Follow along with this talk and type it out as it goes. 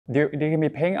They can be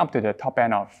paying up to the top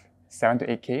end of 7 to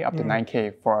 8K, up to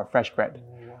 9K for a fresh grad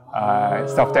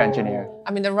software engineer.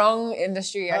 I'm in the wrong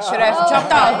industry. I should have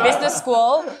dropped out of business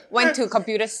school, went to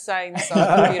computer science or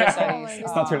computer studies.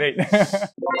 It's not too late.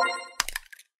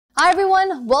 Hi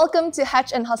everyone, welcome to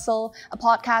Hatch and Hustle, a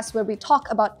podcast where we talk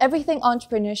about everything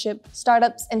entrepreneurship,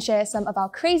 startups, and share some of our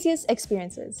craziest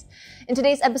experiences. In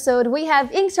today's episode, we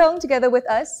have Ying Cong together with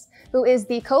us, who is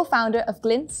the co-founder of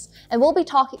Glints, and we'll be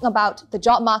talking about the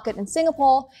job market in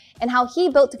Singapore and how he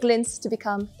built Glints to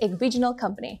become a regional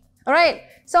company. All right,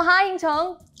 so hi Ying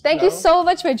Cong. Thank you so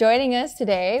much for joining us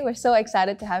today. We're so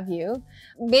excited to have you.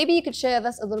 Maybe you could share with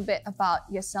us a little bit about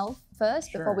yourself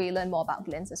first before we learn more about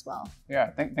Glints as well.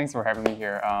 Yeah, thanks for having me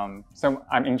here. So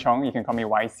I'm Ying Chong, you can call me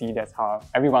YC, that's how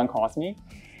everyone calls me.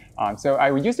 So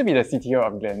I used to be the CTO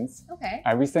of Glints. Okay.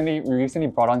 We recently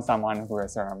brought on someone who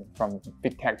was from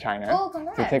big tech China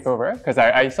to take congrats. over, because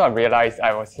I sort of realized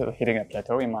I was hitting a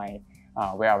plateau in my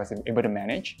where I was able to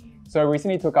manage. So I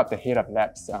recently took up the head of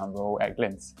labs role at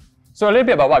Glints. So a little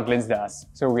bit about what Glints does.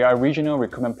 So we are a regional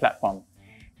recruitment platform,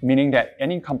 meaning that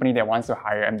any company that wants to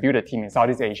hire and build a team in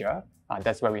Southeast Asia,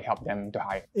 that's where we help them to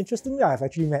hire. Interestingly, I've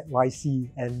actually met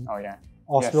YC and yeah.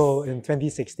 Oslo in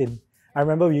 2016. I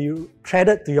remember we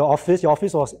treaded to your office. Your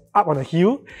office was up on a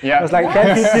hill. Yeah. It was like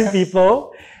 10, 15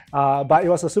 people. But it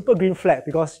was a super green flag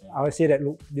because I would say that,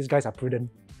 look, these guys are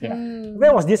prudent. Yeah.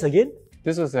 Where was this again?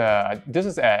 This was at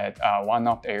one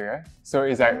north area. So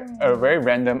it's like a very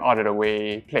random, out of the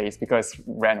way place because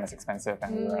rent was expensive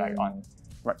and we were like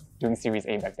doing Series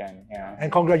A back then. Yeah.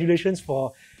 And congratulations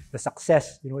for the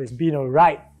success. You know, it's been a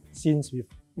ride since we've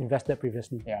invested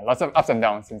previously. Yeah, lots of ups and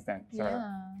downs since then. So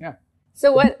yeah.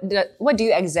 So what do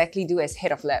you exactly do as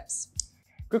head of labs?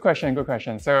 Good question, good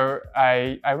question. So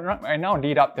I now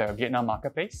lead up the Vietnam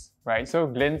marketplace, right? So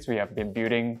Glints, we have been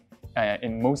building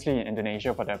mostly in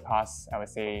Indonesia for the past, I would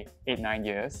say, 8-9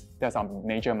 years. That's our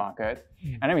major market.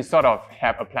 And then we sort of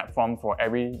have a platform for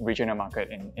every regional market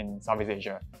in Southeast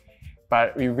Asia.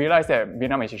 But we realized that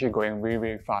Vietnam is actually growing really,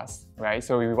 really fast, right?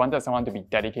 So we wanted someone to be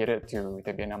dedicated to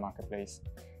the Vietnam marketplace.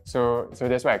 So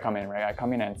that's where I come in, right? I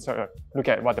come in and sort of look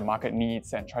at what the market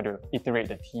needs and try to iterate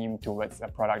the team towards a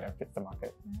product that fits the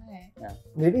market. Right. Yeah.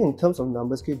 Maybe in terms of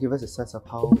numbers, can you give us a sense of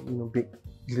how big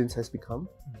Glints has become?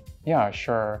 Yeah,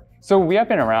 sure. So we have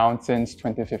been around since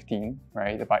 2015,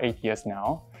 right? About 8 years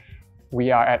now. We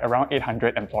are at around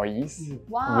 800 employees,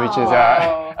 Wow. which is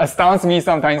astounds me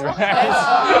sometimes. That's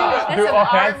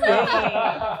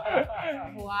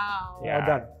wow. Yeah. Well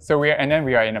done. So we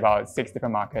are in about 6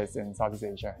 different markets in Southeast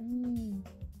Asia.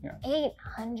 Yeah.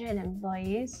 800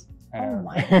 employees? I know. Oh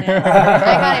my goodness. I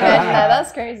can't imagine that.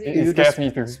 That's crazy. It scares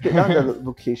me too. Split down the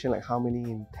location, like how many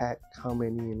in tech, how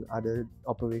many in other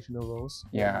operational roles?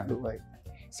 Yeah. What does it look like?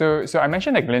 So I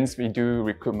mentioned at Glints, we do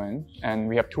recruitment and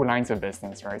we have 2 lines of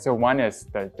business, right? So one is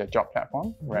the job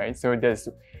platform, right? So there's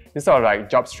this sort of like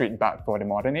job street but for the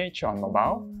modern age on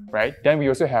mobile, right? Then we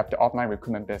also have the offline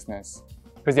recruitment business.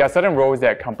 Because there are certain roles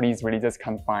that companies really just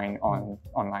can't find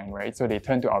online, right? So they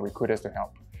turn to our recruiters to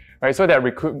help, right? So the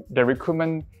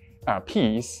recruitment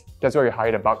piece, that's where we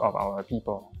hire the bulk of our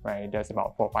people, right? There's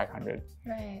about 400 or 500.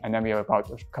 Right. And then we have about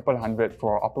a couple hundred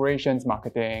for operations,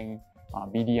 marketing,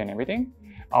 BD and everything.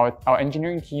 Our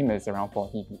engineering team is around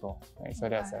 40 people, right? So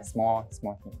that's a small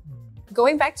team.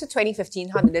 Going back to 2015,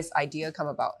 how did this idea come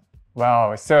about?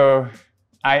 Wow, so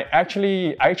I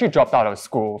actually dropped out of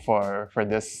school for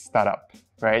this startup,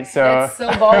 right? So That's so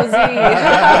ballsy.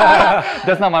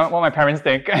 that's not what my parents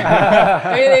think.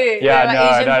 Really?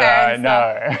 Yeah, Asian parents,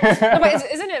 no. No, but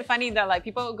isn't it funny that like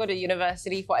people go to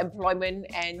university for employment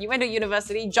and you went to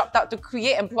university, dropped out to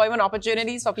create employment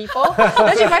opportunities for people?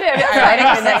 Don't you find it a bit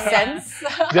ironic in that sense?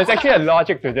 There's actually a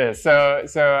logic to this. So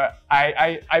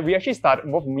we actually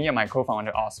started, both me and my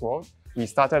co-founder Oswald, we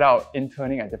started out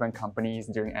interning at different companies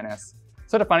during NS.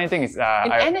 So the funny thing is,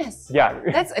 in NS? Yeah.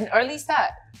 That's an early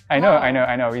start. I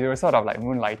know. We were sort of like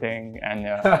moonlighting and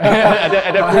at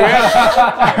that period.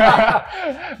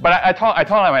 But I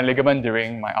tore like my ligament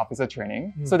during my officer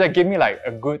training, so that gave me like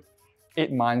a good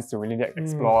 8 months to really like,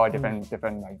 explore different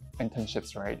like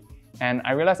internships, right? And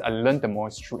I realized I learned the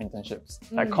most through internships.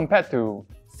 Like compared to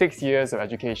 6 years of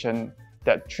education,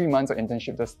 that 3 months of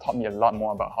internship just taught me a lot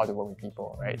more about how to work with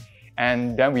people, right?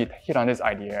 And then we hit on this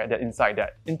idea that inside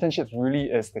that internships really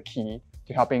is the key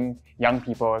to helping young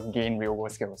people gain real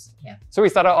world skills. Yeah. So we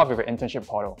started off with an internship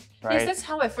portal, right? Yes, that's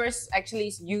how I first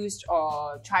actually used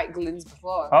or tried Glints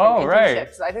before. Oh, right. I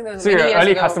think that was So many you're an years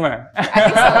early ago. customer. I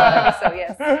think so,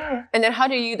 yes. And then how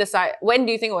do you decide, when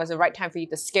do you think it was the right time for you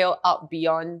to scale up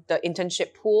beyond the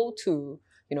internship pool to,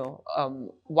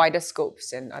 wider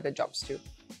scopes and other jobs too?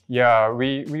 Yeah,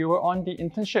 we were on the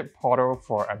internship portal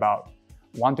for about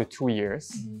 1 to 2 years,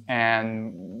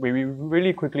 and we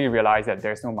really quickly realized that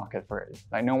there's no market for it.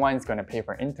 Like no one's going to pay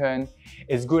for an intern.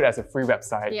 It's good as a free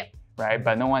website, right?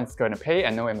 But no one's going to pay,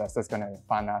 and no investor's going to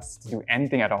fund us to do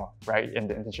anything at all, right, in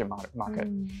the internship market.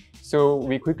 So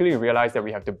we quickly realized that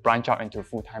we have to branch out into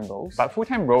full-time roles. But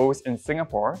full-time roles in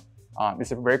Singapore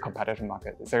is a very competitive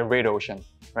market. It's a red ocean,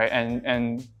 right?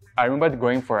 And I remember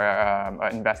going for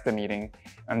an investor meeting,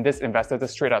 and this investor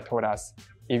just straight up told us,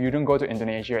 if you don't go to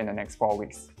Indonesia in the next 4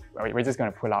 weeks, we're just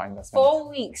going to pull our investment. 4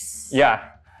 weeks? Yeah.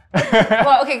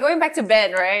 Well, okay, going back to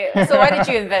Ben, right? So why did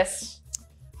you invest?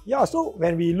 Yeah, so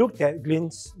when we looked at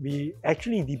Glints, we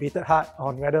actually debated hard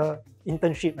on whether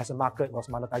internship as a market was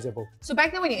monetizable. So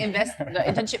back then when you invest, the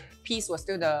internship piece was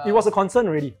still the It was a concern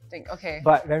already. thing. Okay.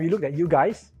 But when we looked at you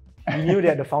guys, we knew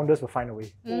that the founders will find a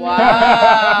way.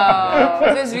 Wow.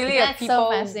 So it's really a That's so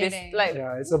people fascinating. like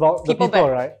Yeah, it's about the People people,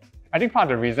 back. right? I think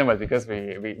part of the reason was because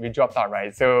we dropped out,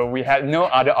 right? So we had no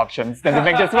other options than to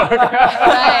make this work.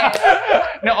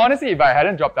 No, honestly, if I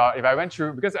hadn't dropped out, if I went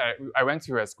through, because I went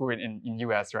to a school in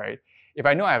US, right? If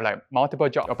I know I have like multiple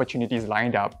job opportunities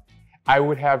lined up, I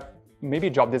would have maybe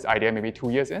dropped this idea maybe 2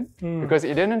 years in, because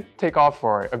it didn't take off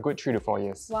for a good 3 to 4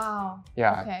 years. Wow.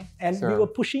 Yeah. Okay. And So- we were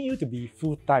pushing you to be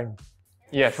full-time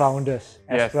Yes. founders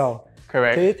as Yes. well.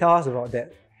 Correct. Can you tell us about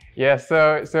that? Yeah,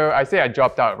 so I say I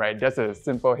dropped out, right? That's a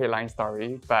simple headline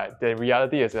story, but the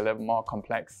reality is a little more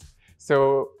complex.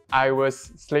 So I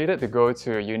was slated to go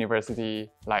to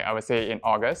university, like I would say in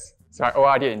August. So I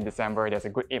OR'd in December. There's a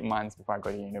good 8 months before I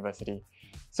go to university.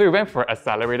 So we went for an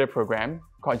accelerator program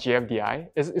called GFDI.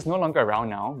 It's no longer around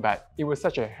now, but it was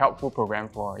such a helpful program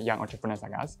for young entrepreneurs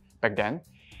like us back then,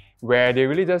 where they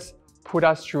really just put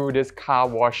us through this car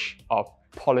wash of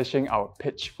polishing our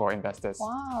pitch for investors.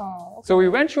 Wow. So we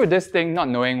went through this thing not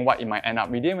knowing what it might end up.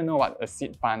 We didn't even know what a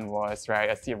seed fund was, right?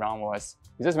 A seed round was.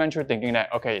 We just went through thinking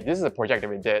that, okay, this is a project that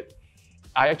we did.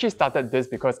 I actually started this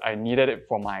because I needed it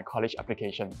for my college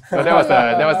application. So there was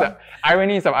the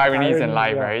ironies of ironies in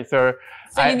life, yeah. right? So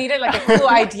you needed like a cool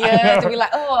idea to be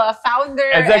like, oh, a founder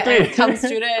Exactly. and come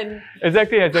student.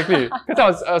 Exactly.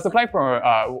 Because I was applying for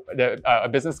a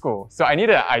business school. So I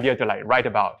needed an idea to like write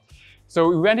about. So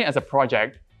we went in as a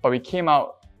project, but we came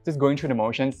out just going through the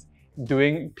motions,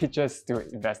 doing pitches to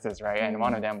investors, right? And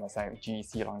one of them was like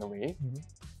GEC along the way.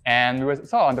 And we were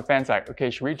sort of on the fence like, okay,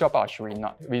 should we drop out or should we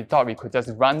not? We thought we could just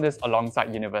run this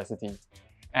alongside university.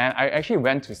 And I actually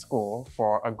went to school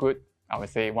for a good, I would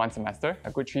say 1 semester,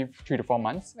 a good 3 to 4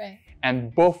 months. Right.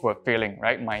 And both were failing,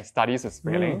 right? My studies was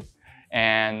failing.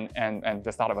 And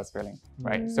the startup was failing,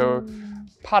 right? So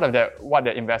part of that, what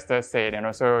the investors said, and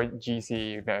also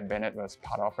GC that Bennett was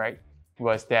part of, right,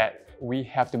 was that we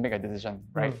have to make a decision,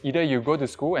 right? Either you go to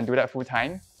school and do that full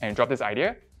time and drop this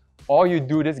idea, or you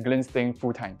do this Glints thing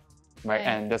full time, right?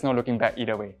 And there's no looking back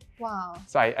either way. Wow.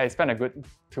 So I spent a good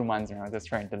 2 months, just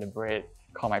trying to deliberate,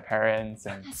 call my parents,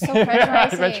 and That's so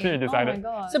pressurizing. eventually decided. Oh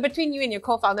my God. So between you and your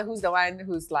co-founder, who's the one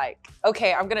who's like,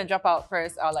 okay, I'm gonna drop out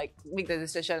first, I'll like make the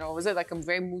decision, or was it like a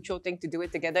very mutual thing to do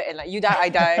it together and like you die, I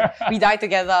die, we die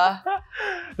together?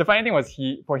 The funny thing was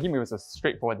for him, it was a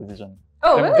straightforward decision.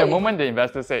 Oh, the really? moment the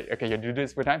investor said, okay, you do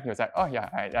this full time, he was like, oh yeah,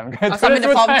 I'm going to do submit this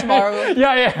the full form time. tomorrow.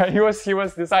 Yeah, he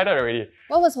was decided already.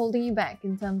 What was holding you back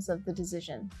in terms of the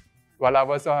decision? Well, I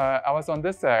was on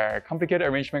this complicated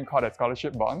arrangement called a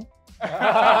scholarship bond.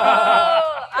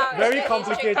 Very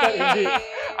complicated indeed.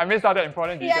 I missed out that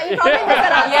important detail. Yeah, you probably missed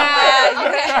that out.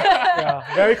 Yeah.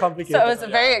 Yeah, very complicated. So it was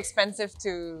very expensive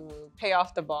to pay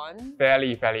off the bond.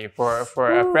 Fairly for a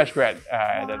fresh grad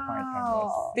at that point in time.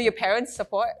 Yes. Did your parents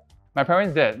support? My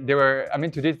parents did. They were,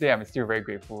 to this day, I'm still very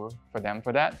grateful for them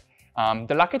for that.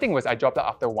 The lucky thing was I dropped out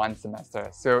after 1 semester,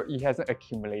 so it hasn't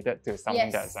accumulated to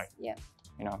something that's like,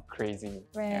 crazy.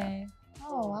 Right.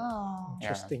 Oh, wow.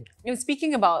 Interesting. You know,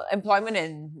 speaking about employment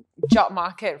and job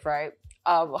market, right?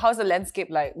 How's the landscape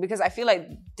like? Because I feel like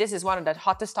this is one of the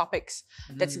hottest topics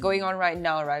that's going on right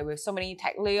now, right? With so many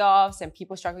tech layoffs and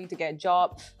people struggling to get a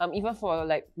job, even for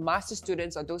like master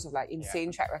students or those with like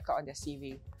insane track record on their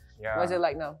CV. Yeah. What's it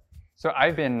like now? So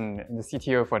I've been the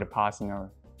CTO for the past,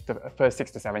 the first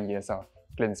 6 to 7 years of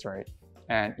Glints, right?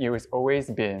 And it was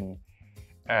always been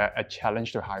a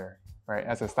challenge to hire, right?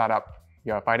 As a startup,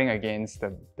 you're fighting against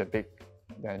the big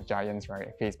giants, right?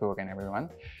 Facebook and everyone.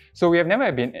 So we have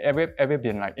never been ever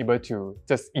been like able to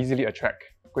just easily attract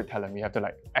good talent. We have to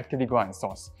like actively go out and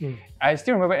source. I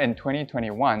still remember in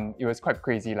 2021, it was quite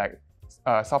crazy. Like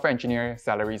software engineer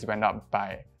salaries went up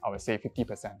by, I would say,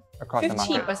 50% across the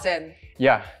market. 50%.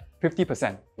 Yeah,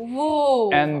 50%.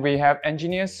 Whoa. And we have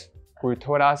engineers who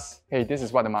told us, hey, this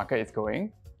is what the market is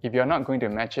going. If you're not going to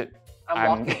match it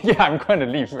I'm walking. yeah, I'm going to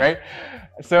leave, right?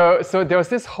 So there was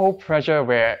this whole pressure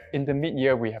where in the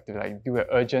mid-year we have to like do an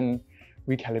urgent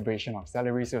recalibration of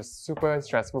salaries. It was super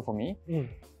stressful for me.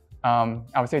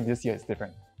 I would say this year is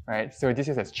different, right? So this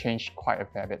year has changed quite a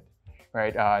fair bit,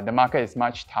 right? The market is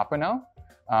much tougher now.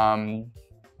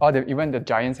 Even the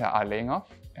giants are laying off.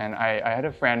 And I had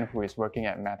a friend who is working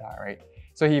at Meta, right?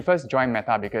 So he first joined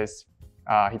Meta because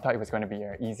he thought it was going to be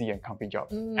an easy and comfy job.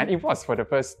 And it was for the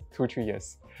first 2-3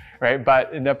 years, right?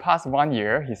 But in the past 1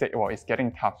 year, he said, well, it's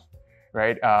getting tough,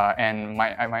 right? And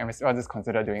I might just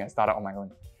consider doing a startup on my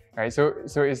own, right? So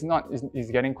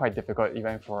it's getting quite difficult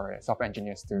even for software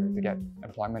engineers to get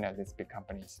employment at these big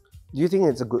companies. Do you think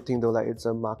it's a good thing though, like it's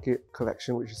a market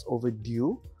correction which is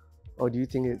overdue? Or do you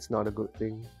think it's not a good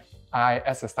thing?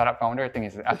 As a startup founder, I think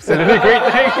it's an absolutely great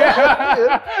thing.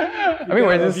 I mean,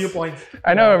 we're just viewpoints.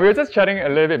 I know we were just chatting a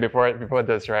little bit before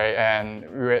this, right? And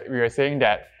we were saying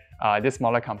that these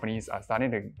smaller companies are starting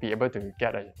to be able to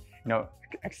get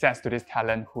access to this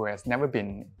talent who has never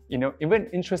been even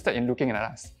interested in looking at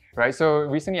us, right? So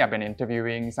recently, I've been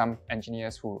interviewing some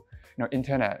engineers who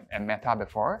interned at Meta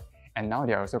before, and now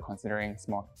they are also considering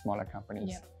smaller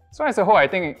companies. Yep. So as a whole, I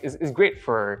think it's great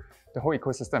for the whole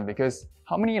ecosystem, because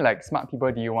how many like smart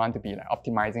people do you want to be like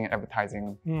optimizing and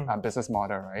advertising business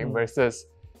model, right? Versus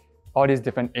all these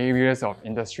different areas of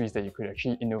industries that you could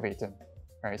actually innovate in,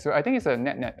 right? So I think it's a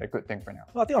net a good thing for now.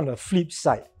 Well, I think on the flip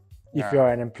side, if you're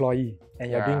an employee and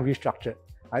you're being restructured,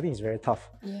 I think it's very tough.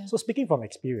 Yeah. So speaking from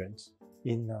experience,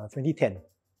 in 2010,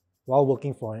 while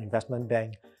working for an investment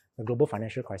bank, the global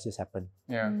financial crisis happened.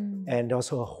 Yeah. And there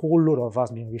was a whole load of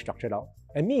us being restructured out,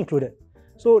 and me included.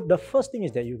 So the first thing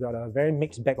is that you got a very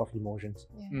mixed bag of emotions.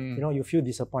 Yeah. You feel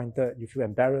disappointed, you feel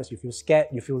embarrassed, you feel scared,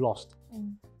 you feel lost.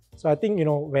 So I think,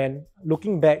 when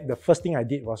looking back, the first thing I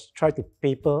did was try to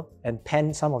paper and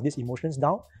pen some of these emotions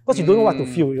down, because you don't know what to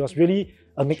feel. It was really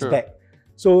a mixed bag.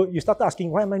 So you started asking,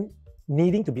 what am I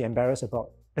needing to be embarrassed about?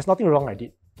 There's nothing wrong I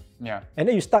did. Yeah. And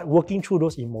then you start working through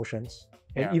those emotions.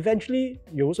 And eventually,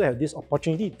 you also have this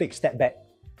opportunity to take a step back,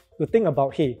 to think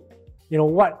about, hey,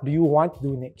 what do you want to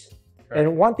do next?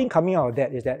 And one thing coming out of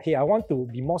that is that, hey, I want to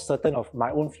be more certain of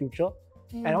my own future,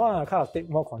 and I want to kind of take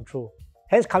more control.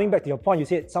 Hence, coming back to your point, you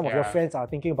said some of your friends are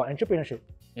thinking about entrepreneurship.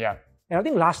 Yeah. And I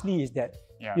think lastly is that,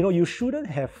 you shouldn't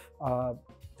have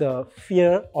the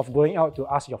fear of going out to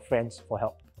ask your friends for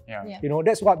help. Yeah.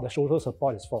 That's what the social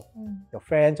support is for. Your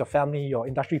friends, your family, your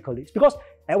industry colleagues. Because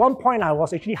at one point, I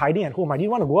was actually hiding at home. I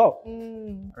didn't want to go out.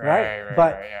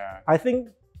 Right. I think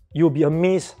you'll be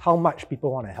amazed how much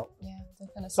people want to help. Yeah.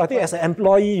 So I think as an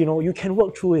employee, you can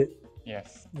work through it.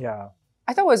 Yes. Yeah.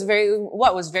 I thought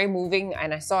what was very moving,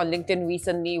 and I saw on LinkedIn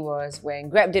recently, was when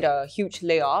Grab did a huge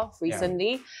layoff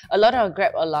recently. A lot of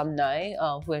Grab alumni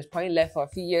who has probably left for a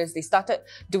few years, they started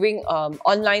doing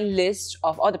online lists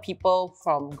of all the people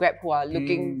from Grab who are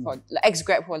looking for,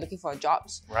 ex-Grab who are looking for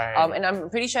jobs. Right. And I'm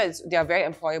pretty sure they are very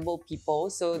employable people.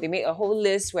 So they made a whole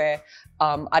list where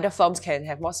other firms can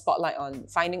have more spotlight on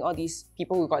finding all these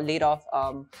people who got laid off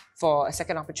for a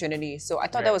second opportunity. So I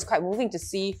thought that was quite moving to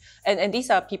see. And these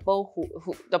are people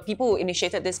the people who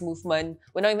initiated this movement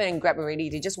were not even in Grab already.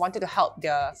 They just wanted to help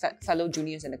their fellow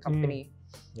juniors in the company.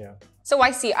 Yeah. So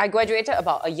I graduated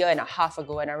about 1.5 years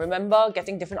ago, and I remember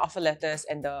getting different offer letters,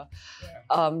 and the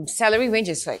salary range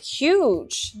is like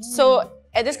huge. So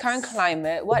at this current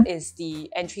climate, what is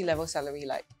the entry-level salary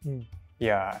like?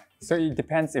 Yeah, so it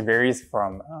depends. It varies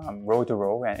from role to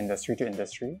role and industry to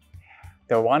industry.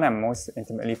 The one I'm most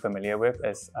intimately familiar with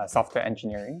is software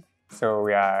engineering. So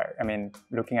we are,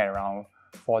 looking at around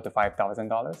 $4,000 to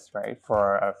 $5,000, right,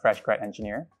 for a fresh grad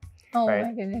engineer. Oh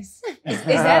my goodness. Is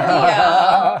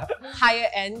that the higher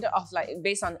end of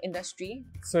based on industry?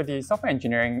 So the software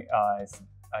engineering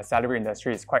salary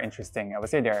industry is quite interesting. I would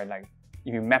say there are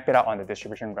if you map it out on the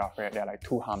distribution graph, right, there are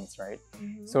two humps, right?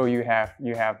 So you have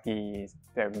the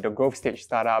growth stage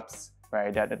startups,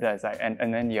 right? That's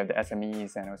and then you have the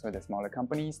SMEs and also the smaller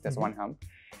companies. That's one hump,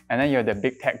 and then you have the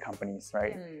big tech companies,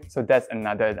 right? So that's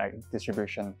another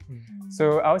distribution.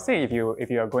 So I would say if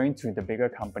you are going to the bigger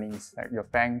companies, like your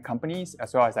FANG companies,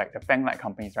 as well as the FANG-like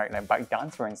companies, right? Like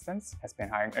ByteDance, for instance, has been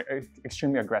hiring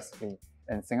extremely aggressively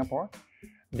in Singapore.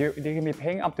 They can be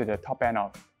paying up to the top end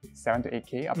of 7 to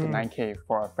 8K, up to 9K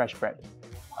for a fresh grad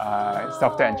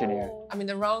software engineer. I'm in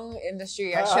the wrong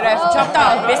industry. I should have dropped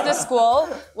out of business school,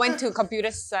 went to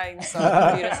computer science or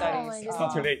computer studies. It's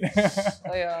not too late.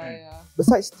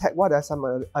 Besides tech, what are some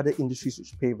other industries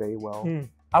which pay very well?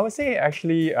 I would say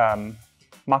actually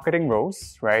marketing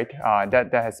roles, right?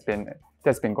 That has been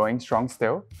that's been going strong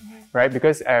still, right?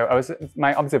 Because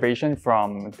my observation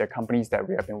from the companies that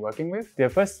we have been working with, the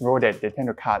first role that they tend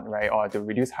to cut, right, or to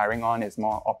reduce hiring on is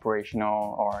more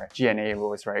operational or G&A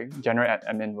roles, right? General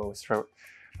admin roles.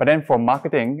 But then for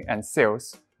marketing and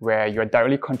sales, where you're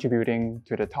directly contributing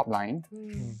to the top line,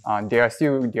 they are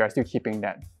still keeping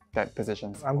that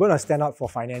position. I'm going to stand up for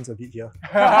finance a bit here.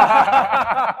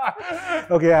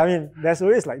 Okay, I mean, there's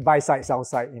always like buy side, sell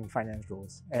side in finance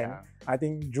roles. And I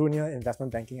think junior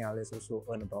investment banking analysts also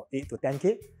earn about 8 to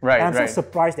 10K. Right, and I'm so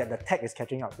surprised that the tech is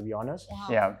catching up, to be honest. Wow.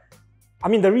 Yeah. I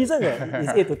mean, the reason that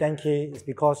it's 8 to 10K is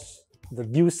because the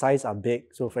deal size are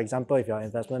big. So for example, if you're an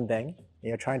investment bank and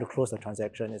you're trying to close the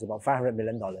transaction, it's about $500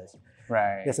 million.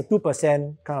 Right. There's a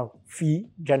 2% kind of fee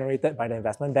generated by the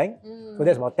investment bank. So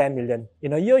that's about 10 million.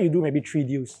 In a year, you do maybe 3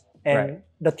 deals. And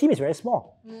the team is very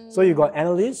small. So you got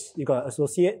analysts, you got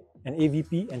associate, an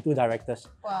AVP, and 2 directors.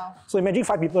 Wow. So imagine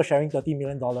 5 people sharing $30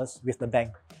 million with the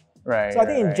bank. Right. So I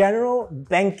think in general,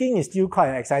 banking is still quite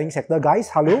an exciting sector, guys.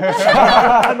 Hello?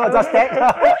 Not just tech.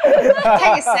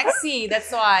 Tech is sexy,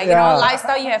 that's why. You know,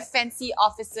 lifestyle, you have fancy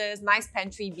offices, nice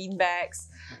pantry, beanbags.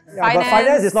 Yeah, but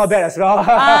finance is not bad as well.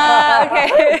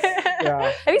 Okay.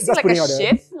 Yeah. Have you seen Just like a putting out there.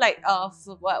 shift, like of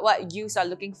what youths are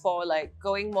looking for, like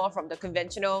going more from the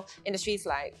conventional industries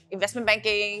like investment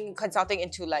banking, consulting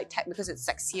into like tech because it's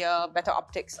sexier, better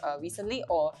optics recently,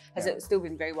 or has it still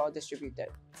been very well distributed?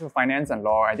 So finance and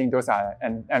law, I think those are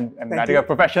and medical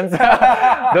professions.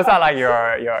 Those are like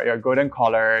your golden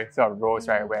collar sort of roles,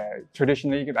 right? Where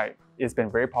traditionally like it's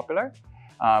been very popular.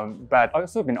 But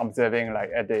also been observing like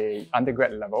at the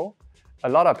undergrad level, a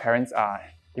lot of parents are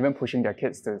even pushing their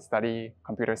kids to study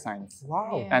computer science.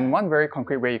 Wow. Yeah. And one very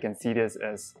concrete way you can see this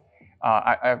is,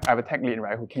 I have a tech lead,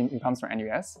 right, who comes from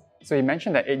NUS. So he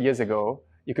mentioned that 8 years ago,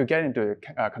 you could get into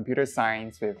computer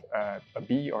science with a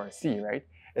B or a C, right?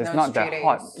 It's not the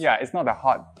hot, it's not the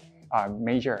hot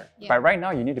major. Yeah. But right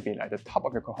now, you need to be like the top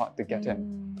of your cohort to get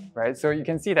in, right? So you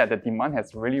can see that the demand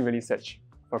has really surged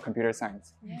for computer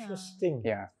science. Interesting.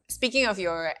 Yeah. Speaking of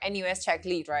your NUS tech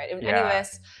lead, right? In Yeah.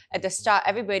 NUS, at the start,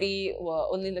 everybody were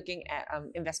only looking at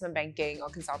investment banking or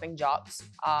consulting jobs,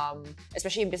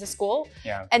 especially in business school.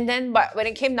 Yeah. And then, but when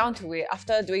it came down to it,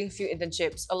 after doing a few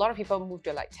internships, a lot of people moved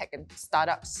to like tech and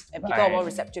startups, and people are more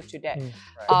receptive to that.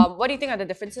 What do you think are the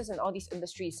differences in all these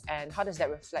industries, and how does that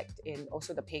reflect in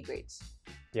also the pay grades?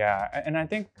 Yeah, and I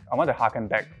think I want to harken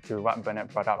back to what Bernard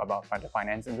brought up about the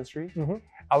finance industry.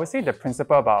 I would say the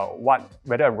principle about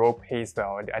whether a role pays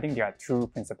well, I think there are 2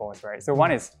 principles, right? So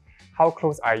one is how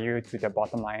close are you to the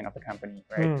bottom line of the company,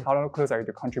 right? How close are you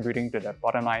to contributing to the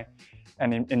bottom line,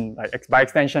 and in like by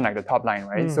extension, like the top line,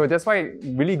 right? So that's why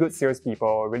really good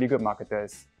salespeople, really good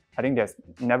marketers, I think there's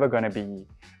never going to be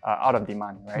out of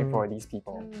demand, right, for these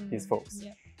people, these folks.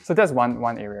 Yeah. So that's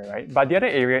one area, right? But the other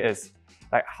area is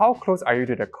like how close are you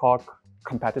to the core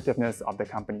competitiveness of the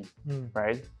company,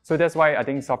 right? So that's why I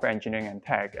think software engineering and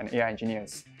tech and AI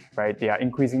engineers, right, they are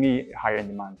increasingly higher in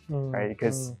demand, right?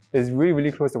 Because it's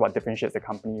really close to what differentiates the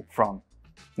company from,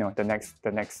 the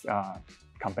next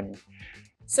company.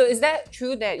 So is that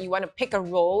true that you want to pick a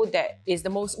role that is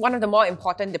one of the more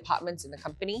important departments in the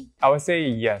company? I would say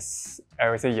yes.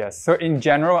 So in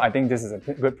general, I think this is a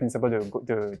good principle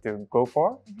to go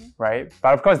for, right?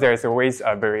 But of course, there is always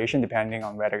a variation depending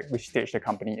on which stage the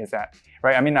company is at,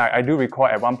 right? I mean, I do recall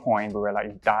at one point we were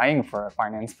like dying for a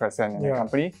finance person in the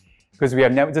company because we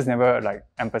have never like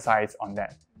emphasized on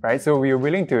that, right? So we were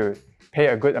willing to pay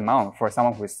a good amount for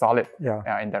someone who is solid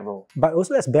in that role. But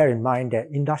also let's bear in mind that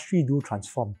industry do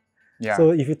transform. Yeah.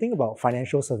 So if you think about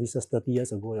financial services 30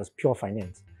 years ago, it was pure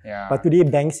finance. Yeah. But today,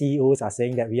 bank CEOs are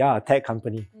saying that we are a tech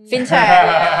company.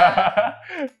 Fintech.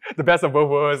 The best of both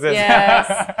worlds. Yes.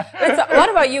 So what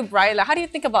about you, Brian? Like, how do you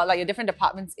think about like your different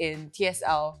departments in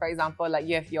TSL? For example, like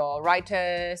you have your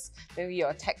writers, maybe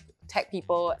your tech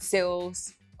people,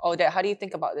 sales, all that. How do you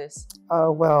think about this?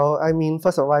 Well, I mean,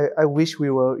 first of all, I wish we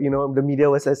were, the media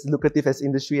was as lucrative as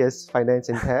industry as finance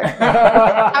and tech.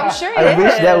 I'm sure I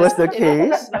wish that was the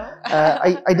case.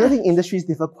 I do think industries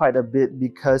differ quite a bit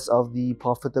because of the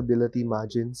profitability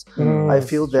margins. I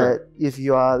feel that if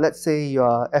you are, let's say you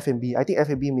are F&B, I think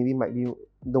F&B maybe might be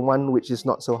the one which is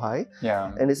not so high.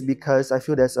 Yeah. And it's because I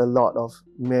feel there's a lot of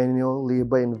manual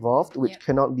labor involved which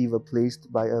cannot be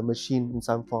replaced by a machine in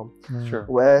some form. Sure.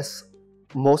 Whereas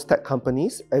most tech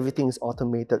companies, everything is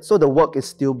automated. So the work is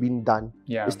still being done.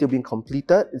 Yeah. It's still being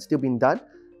completed, it's still being done,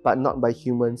 but not by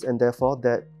humans. And therefore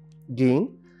that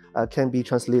gain can be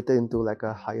translated into like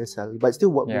a higher salary, but it's still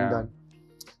work being done.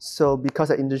 So because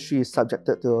the industry is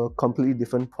subjected to a completely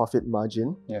different profit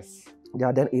margin, Yes. they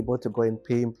are then able to go and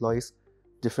pay employees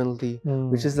differently,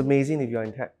 which is amazing if you're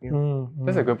in tech.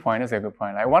 That's a good point. That's a good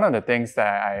point. Like one of the things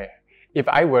that if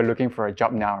I were looking for a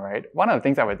job now, right, one of the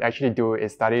things I would actually do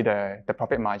is study the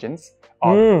profit margins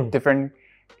of different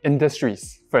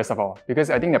industries, first of all, because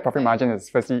I think the profit margin is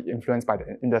firstly influenced by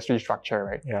the industry structure,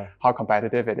 right? Yeah. How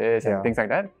competitive it is and things like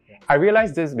that. Yeah. I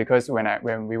realized this because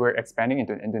when we were expanding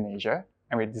into Indonesia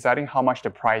and we're deciding how much to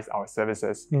price our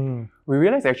services, we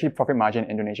realized actually profit margin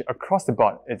in Indonesia across the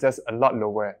board is just a lot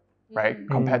lower, right,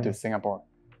 compared to Singapore,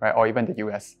 right, or even the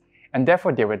US. And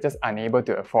therefore, they were just unable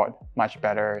to afford much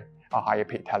better or higher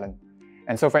paid talent.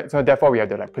 And so therefore, we have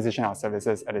to like position our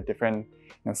services at a different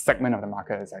segment of the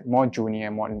market. It's like more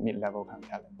junior, more mid-level kind of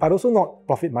talent. But also not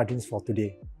profit margins for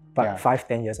today, but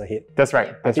 5-10 years ahead. That's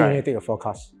right. I think you need to take a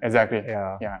forecast. Exactly.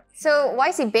 Yeah. So,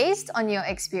 YC, based on your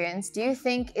experience, do you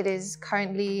think it is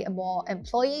currently a more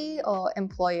employee or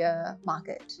employer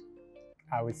market?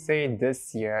 I would say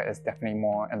this year is definitely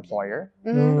more employer.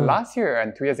 Last year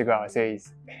and 2 years ago, I would say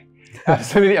it's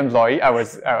absolutely employee.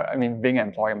 Being an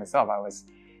employer myself, I was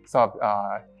sort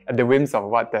of at the whims of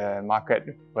what the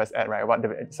market was at, right? What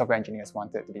the software engineers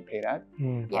wanted to be paid at.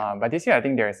 But this year, I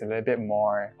think there's a little bit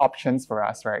more options for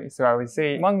us, right? So I would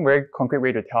say one very concrete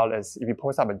way to tell is if you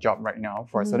post up a job right now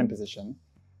for a certain position,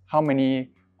 how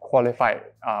many qualified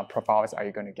profiles are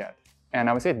you going to get? And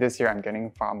I would say this year I'm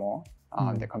getting far more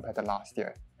than compared to last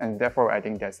year. And therefore, I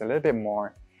think there's a little bit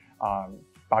more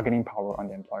bargaining power on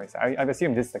the employers. I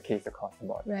assume this is the case across the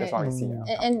board. That's what we see now.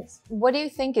 And what do you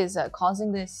think is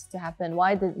causing this to happen?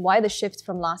 Why the shift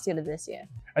from last year to this year?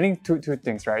 I think two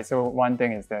things, right? So one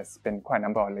thing is there's been quite a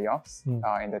number of layoffs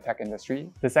in the tech industry.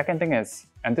 The second thing is,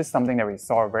 and this is something that we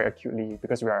saw very acutely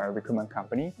because we are a recruitment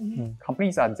company,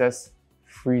 companies are just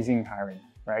freezing hiring,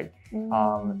 right?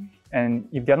 And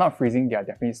if they're not freezing, they're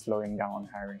definitely slowing down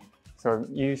hiring. So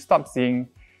you stop seeing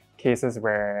cases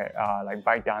where, like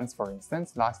ByteDance, for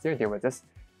instance, last year, they were just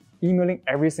emailing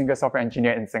every single software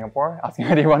engineer in Singapore asking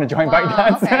if they want to join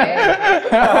ByteDance,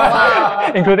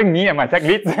 including me and my tech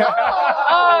leads.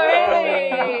 Oh,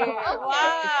 really?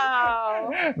 Wow.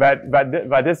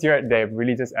 But this year, they've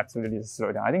really just absolutely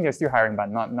slowed down. I think they're still hiring, but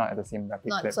not at the same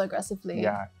rapid clip. Not so aggressively.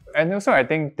 Yeah. And also, I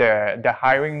think the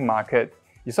hiring market,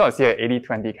 you sort of see an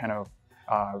 80-20 kind of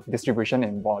distribution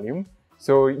in volume.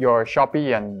 So your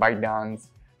Shopee and ByteDance,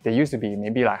 they used to be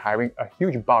maybe like hiring a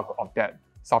huge bulk of that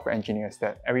software engineers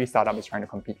that every startup is trying to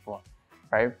compete for,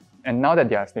 right? And now that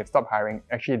they've stopped hiring,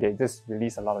 actually they just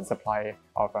release a lot of supply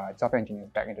of software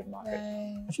engineers back into the market.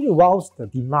 Actually, whilst the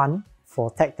demand for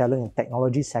tech talent in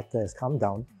technology sector has come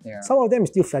down, some of them is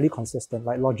still fairly consistent,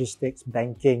 like logistics,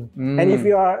 banking. And if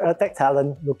you are a tech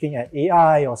talent looking at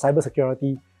AI or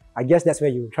cybersecurity, I guess that's where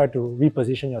you try to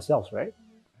reposition yourselves, right?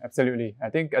 Absolutely.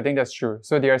 I think that's true.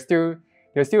 So there's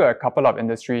still a couple of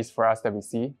industries for us that we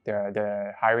see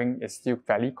the hiring is still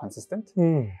fairly consistent.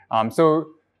 So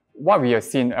what we have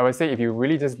seen, I would say, if you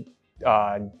really just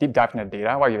deep dive in the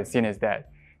data, what you have seen is that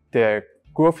the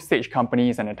growth stage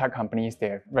companies and the tech companies, they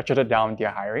have ratcheted down their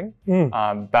hiring.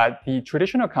 But the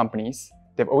traditional companies,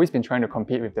 they've always been trying to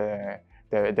compete with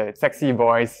the sexy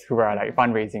boys who are like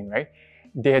fundraising, right?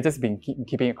 They have just been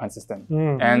keeping it consistent.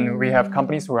 And we have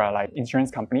companies who are like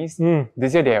insurance companies.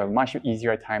 This year, they have a much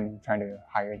easier time trying to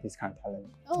hire this kind of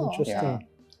talent. Interesting. Yeah.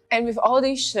 And with all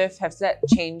these shifts, has that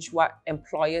changed what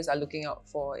employers are looking out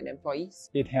for in employees?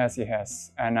 It has.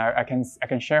 And I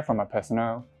can share from a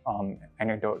personal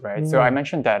anecdote, right? So I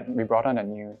mentioned that we brought on a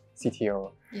new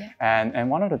CTO. And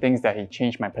one of the things that he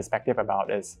changed my perspective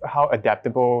about is how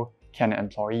adaptable can an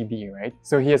employee be, right?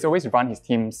 So he has always run his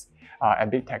teams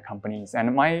at big tech companies.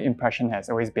 And my impression has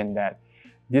always been that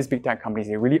these big tech companies,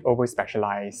 they really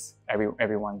over-specialize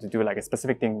everyone to do like a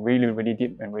specific thing really, really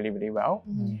deep and really, really well.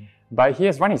 But he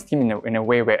has run his team in a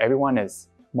way where everyone is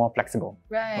more flexible,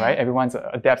 right? Everyone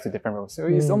adapts to different roles. So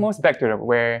it's almost back to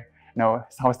where,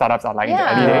 how startups are like in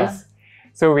the early days.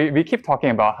 So we keep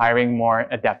talking about hiring more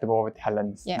adaptable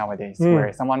talents nowadays,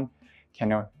 where someone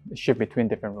can shift between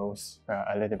different roles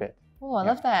a little bit. Oh, I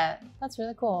love that. That's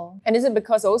really cool. And is it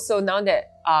because also now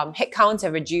that headcounts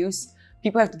have reduced,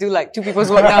 people have to do like 2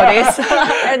 people's work nowadays?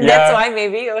 And that's why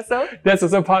maybe also? That's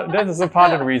also part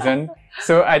of the reason.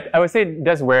 So I would say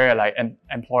that's where like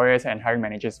employers and hiring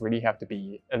managers really have to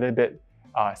be a little bit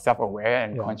self-aware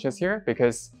and conscious here,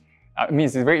 because I mean,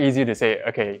 it's very easy to say,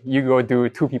 okay, you go do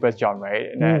 2 people's job,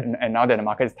 right? And now that the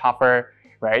market is tougher,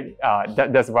 right?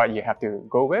 That's what you have to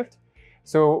go with.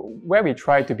 So where we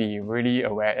try to be really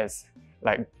aware is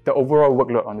like the overall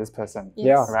workload on this person.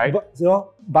 Right?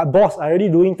 But boss, I already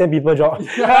doing 10 people job.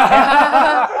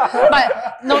 But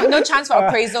no chance for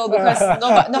appraisal because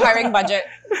no hiring budget.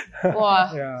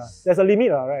 Wow. There's a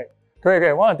limit, right?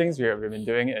 Correct. One of the things we've been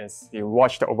doing is you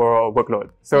watch the overall workload.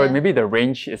 So maybe the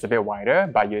range is a bit wider,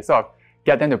 but you sort of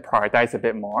get them to prioritize a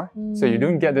bit more. So you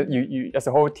don't get you as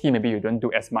a whole team, maybe you don't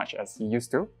do as much as you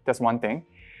used to. That's one thing.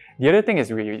 The other thing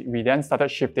is we then started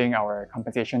shifting our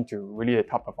compensation to really the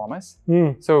top performers.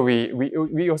 So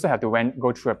we also have to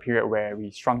go through a period where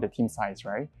we shrunk the team size,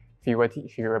 right?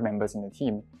 Fewer members in the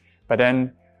team. But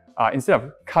then instead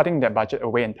of cutting that budget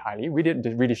away entirely, we did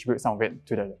redistribute some of it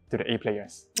to the A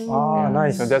players.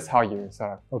 Nice. So that's how you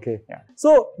sort of... Okay. Yeah.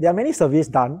 So there are many surveys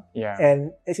done,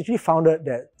 and it's actually found out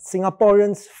that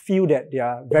Singaporeans feel that they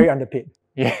are very underpaid.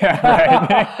 Right.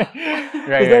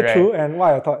 Is that true? And what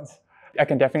are your thoughts? I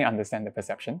can definitely understand the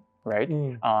perception, right?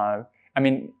 I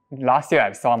mean, last year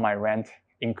I saw my rent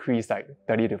increase like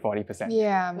 30 to 40%.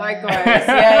 Yeah, likewise.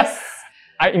 Yes.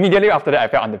 Immediately after that, I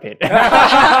felt underpaid.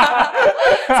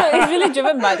 So it's really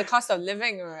driven by the cost of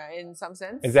living, right? In some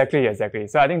sense. Exactly.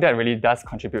 So I think that really does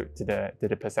contribute to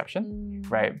the perception,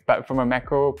 right? But from a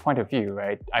macro point of view,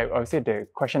 right, I would say the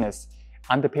question is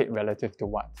underpaid relative to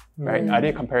what, right? Are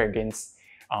they compared against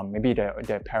maybe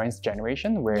their parents'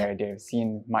 generation where they've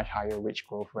seen much higher wage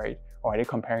growth, right? Or are they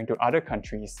comparing to other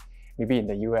countries, maybe in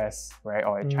the US, right,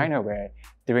 or China, where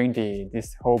during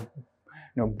this whole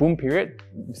boom period,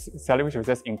 salaries were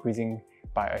just increasing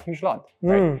by a huge lot,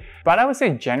 right? But I would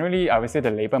say generally,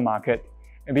 the labor market,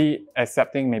 maybe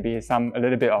accepting maybe a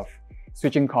little bit of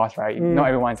switching costs, right? Not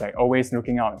everyone's like always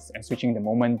looking out and switching the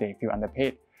moment they feel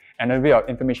underpaid. And a bit of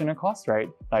informational costs, right?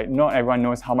 Like not everyone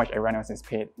knows how much everyone else is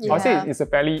paid. I would say it's a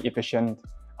fairly efficient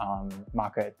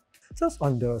market. Just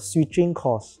on the switching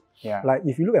costs, like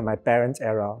if you look at my parents'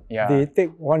 era, they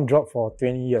take one job for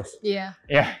 20 years. Yeah.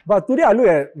 But today I look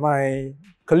at my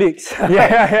colleagues,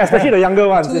 especially the younger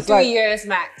ones. 2-3 years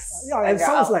max. Yeah, and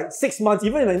sounds like 6 months.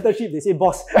 Even in the internship, they say,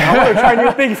 "Boss, I want to try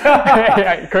new things."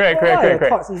 Correct.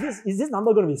 Is this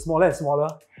number going to be smaller and smaller?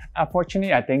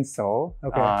 Unfortunately, I think so.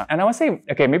 Okay. And I would say,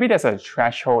 maybe there's a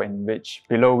threshold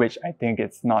below which I think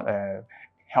it's not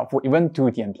helpful even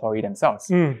to the employee themselves,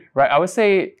 right? I would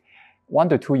say 1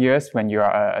 to 2 years when you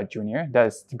are a junior,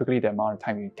 that's typically the amount of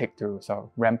time you take to sort of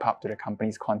ramp up to the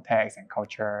company's context and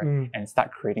culture and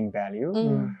start creating value.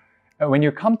 When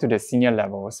you come to the senior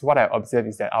levels, what I observe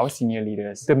is that our senior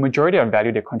leaders, the majority of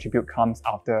value they contribute comes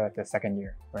after the second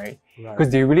year, right? Because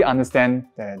they really understand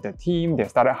the team, they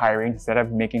started hiring,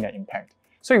 started making that impact.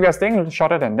 So if you're staying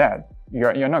shorter than that,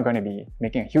 you're not going to be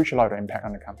making a huge lot of impact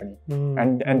on the company.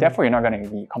 And therefore, you're not going to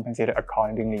be compensated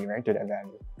accordingly, right, to that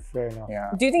value. Fair enough.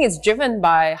 Yeah. Do you think it's driven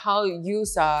by how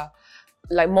youths are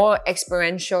like more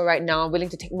experiential right now, willing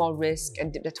to take more risk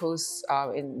and dip their toes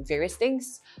in various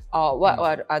things? Or what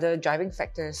are other driving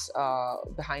factors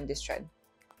behind this trend?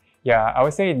 Yeah, I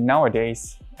would say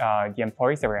nowadays, the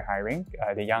employees that we're hiring,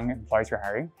 the young employees we're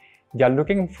hiring, they're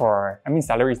looking for,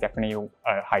 salary is definitely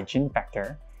a hygiene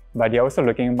factor, but they're also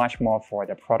looking much more for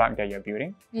the product that you're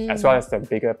building, as well as the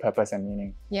bigger purpose and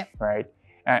meaning, right?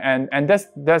 And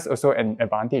that's also an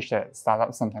advantage that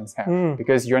startups sometimes have,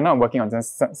 because you're not working on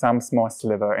just some small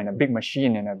sliver in a big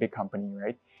machine in a big company,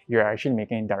 right? You're actually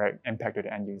making direct impact to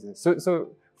the end users. So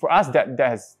for us, that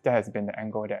has been the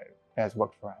angle that has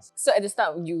worked for us. So at the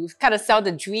start, you kind of sell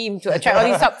the dream to attract all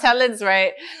these top talents,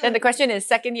 right? Then the question is,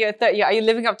 second year, third year, are you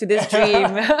living up to this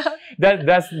dream?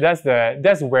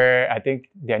 That's where I think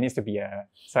there needs to be a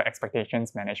sort of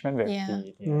expectations management with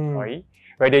the employee.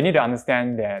 Right? They need to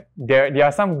understand that there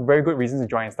are some very good reasons to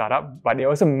join a startup, but there are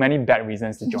also many bad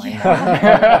reasons to join.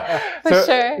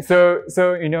 So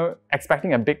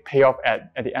expecting a big payoff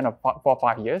at the end of 4 or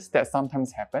 5 years, that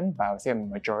sometimes happen, but I would say a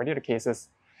majority of the cases,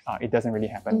 it doesn't really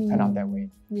turn out that way,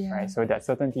 right? So that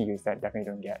certainty you definitely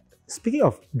don't get. Speaking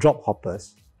of job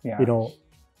hoppers,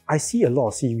 I see a lot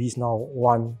of CVs now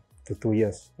 1 to 2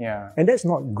 years. And that's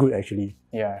not good actually.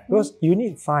 Because you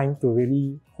need time to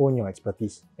really hone your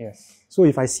expertise. So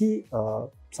if I see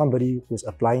somebody who's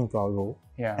applying to our role,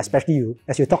 especially you,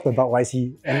 as you talked about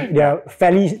YC, and they're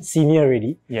fairly senior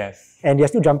already, and they're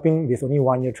still jumping with only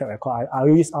 1 year track record, I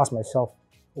always ask myself,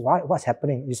 what's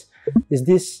happening? Is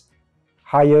this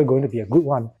hire going to be a good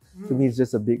one? To me, it's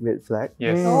just a big red flag.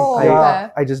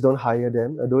 I just don't hire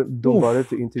them. I don't bother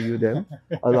to interview them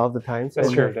a lot of the times.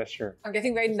 That's true. I'm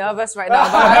getting very nervous right now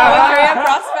about my career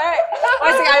prospect.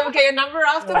 I will get your number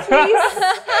after, please.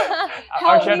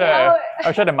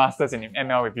 I'll share the masters in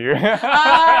ML with you.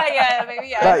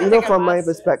 Maybe. But from my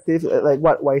perspective, like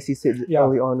what YC said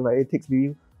early on, right? It takes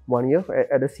maybe 1 year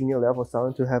at a senior level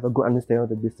someone to have a good understanding of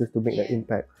the business to make that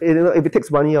impact. If it takes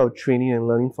 1 year of training and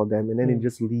learning for them and then they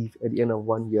just leave at the end of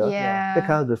 1 year, that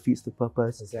kind of defeats the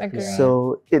purpose. Exactly.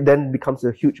 So it then becomes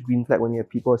a huge green flag when you have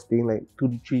people staying like 2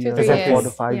 to 3 years, 4 to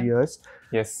 5 years.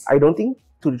 Yes. I don't think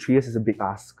 2 to 3 years is a big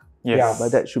ask. Yes. Yeah.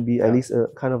 But that should be at least a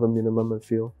kind of a minimum, I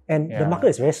feel. And the market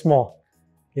is very small.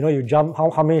 You know, you jump,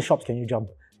 how many shops can you jump?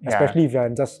 Especially if you're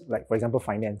in just, like, for example,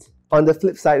 finance. On the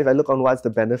flip side, if I look on what's the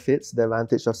benefits, the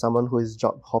advantage of someone who is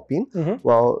job hopping,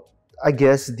 well, I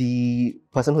guess the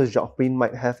person who is job hopping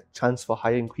might have chance for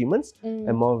higher increments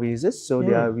and more raises, so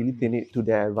they are really playing it to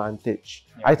their advantage.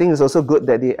 I think it's also good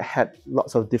that they had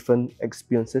lots of different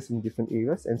experiences in different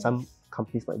areas, and some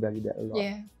companies might value that a lot.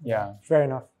 Yeah. Fair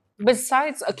enough.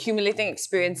 Besides accumulating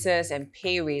experiences and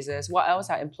pay raises, what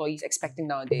else are employees expecting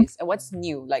nowadays? And what's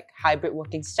new? Like hybrid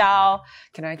working style?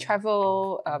 Can I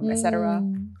travel? Etc.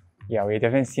 Yeah, we've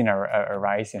definitely seen a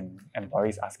rise in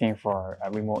employees asking for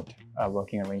a remote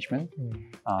working arrangement.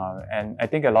 And I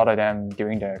think a lot of them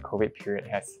during the COVID period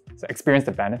has experienced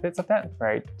the benefits of that,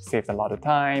 right? Saved a lot of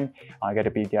time, get to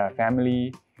be their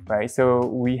family, right? So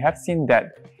we have seen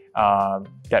that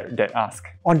that ask.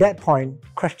 On that point,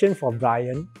 question for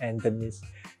Brian and Denise.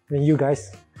 When you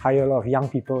guys hire a lot of young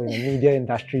people in the media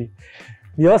industry,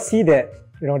 do you all see that,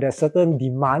 you know, there's certain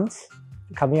demands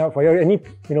coming out for you? Any,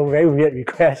 you know, very weird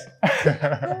requests?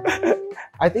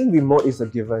 I think remote is a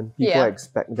given. People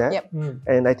expect that.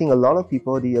 And I think a lot of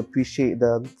people, they appreciate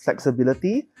the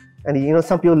flexibility. And, you know,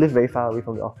 some people live very far away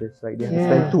from the office, right? They have to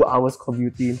spend 2 hours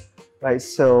commuting, right?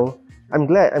 So I'm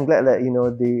glad that, you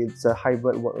know, it's a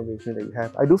hybrid work arrangement that you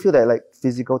have. I do feel that, like,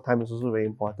 physical time is also very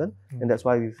important, and that's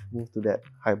why we've moved to that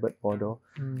hybrid model.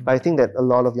 But I think that a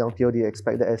lot of young people, they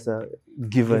expect that as a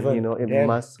given. You know, it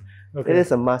must. It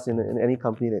is a must in any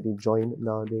company that they join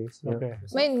nowadays. I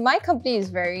mean, my company is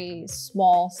very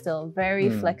small still, very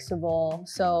flexible.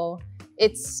 So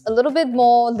it's a little bit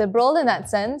more liberal in that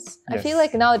sense. I feel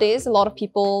like nowadays, a lot of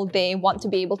people, they want to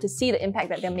be able to see the impact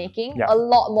that they're making a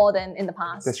lot more than in the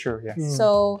past. That's true, yes.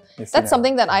 So that's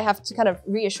something that I have to kind of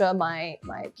reassure my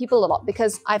people a lot,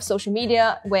 because I have social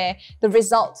media where the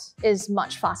result is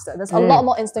much faster. There's a lot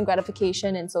more instant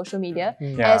gratification in social media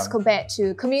as compared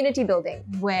to community building,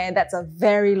 where that's a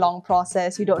very long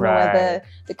process. You don't know whether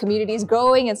the community is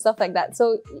growing and stuff like that.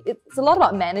 So it's a lot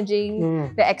about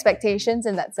managing the expectations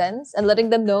in that sense and letting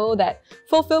them know that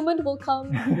fulfillment will come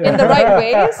in the right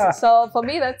ways. So for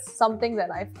me, that's something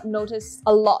that I've noticed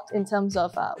a lot in terms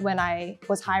of when I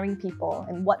was hiring people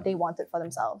and what they wanted for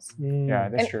themselves. Yeah,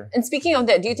 that's true. And speaking of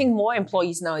that, do you think more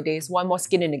employees nowadays want more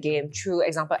skin in the game through,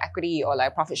 example, equity or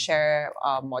like profit share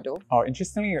model? Oh,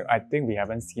 interestingly, I think we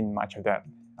haven't seen much of that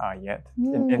yet.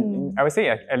 I would say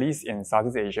at least in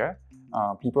Southeast Asia,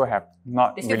 people have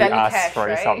not really asked for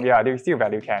it. Yeah, they still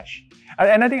value cash.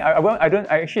 And I think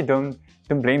I actually don't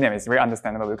blame them. It's very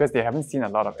understandable because they haven't seen a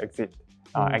lot of exits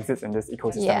in this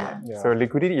ecosystem yet. So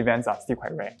liquidity events are still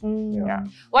quite rare.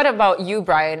 What about you,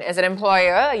 Brian? As an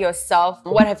employer yourself,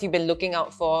 what have you been looking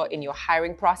out for in your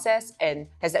hiring process, and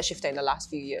has that shifted in the last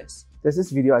few years? There's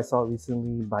this video I saw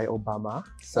recently by Obama.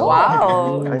 So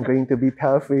I'm going to be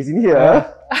paraphrasing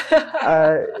here.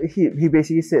 He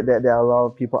basically said that there are a lot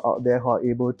of people out there who are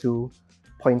able to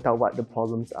point out what the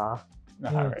problems are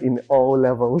in all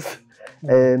levels.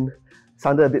 And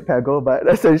sounded a bit pego, but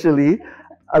essentially,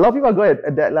 a lot of people are going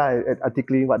at that line at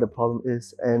articulating what the problem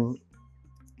is, and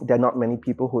there are not many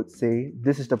people who would say,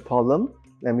 this is the problem,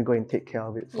 let me go and take care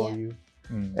of it for you.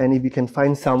 And if you can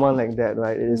find someone like that,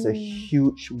 right, it is a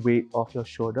huge weight off your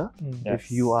shoulder if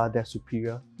you are their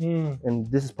superior. And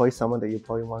this is probably someone that you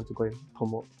probably want to go and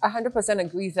promote. I 100%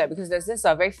 agree with that, because there's this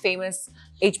very famous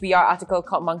HBR article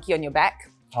called Monkey on Your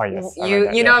Back. Oh yes,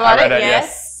 you know about it,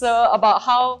 yes. So about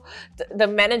how the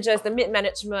managers, the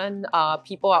mid-management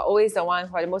people are always the ones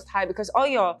who are the most high, because all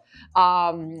your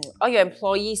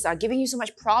employees are giving you so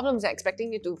much problems and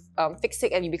expecting you to fix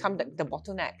it, and you become the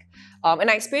bottleneck.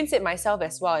 And I experienced it myself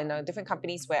as well in different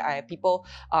companies where I have people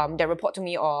that report to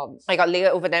me, or I got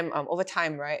layered over them over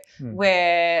time, right?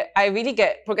 Where I really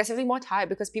get progressively more tired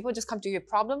because people just come to you with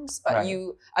problems, but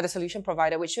you are the solution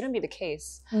provider, which shouldn't be the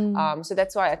case. So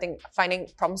that's why I think finding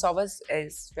problem solvers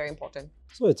is very important.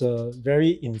 So it's a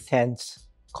very intense,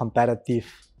 competitive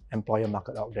employer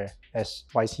market out there, as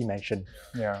YC mentioned.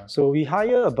 So we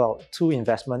hire about 2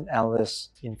 investment analyst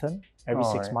intern every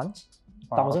 6 months.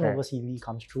 1,000 over CV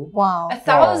comes through. Wow.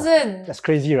 1,000? That's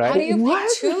crazy, right? How do you pick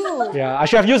 2? Yeah, I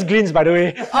should have used Glints, by the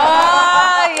way.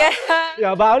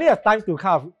 Yeah, but I only have time to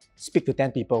kind of speak to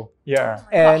 10 people. Yeah.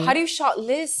 And how do you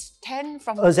shortlist 10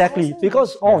 from exactly, 1,000?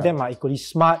 because all of them are equally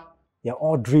smart. They're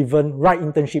all driven, right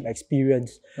internship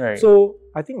experience. Right. So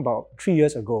I think about 3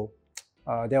 years ago,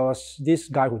 there was this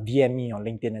guy who DM'd me on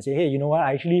LinkedIn and said, hey, you know what?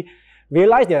 I actually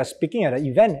realized they're speaking at an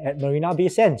event at Marina Bay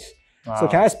Sands. So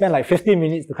can I spend like 15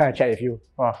 minutes to kind of chat with you?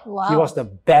 Wow. He was the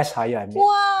best hire I made.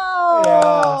 Wow.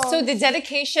 Yeah. So the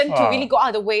dedication to really go out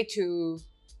of the way to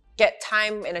get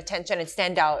time and attention and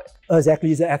stand out? Exactly,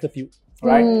 it's an attitude,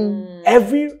 right?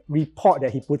 Every report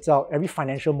that he puts out, every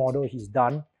financial model he's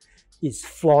done is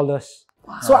flawless.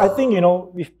 So I think,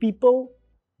 with people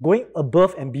going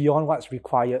above and beyond what's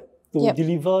required to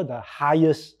deliver the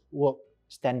highest work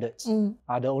standards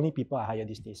are the only people I hire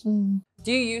these days.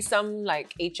 Do you use some like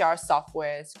HR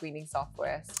software, screening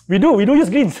software? We do use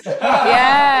Glints.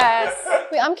 Yes.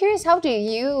 Wait, I'm curious,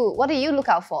 what do you look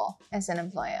out for as an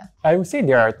employer? I would say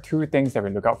there are two things that we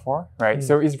look out for, right?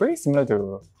 So it's very similar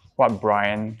to what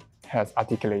Brian has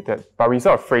articulated, but we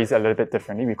sort of phrase it a little bit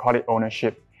differently. We call it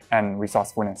ownership and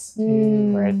resourcefulness,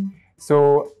 right?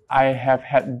 So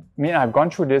I've gone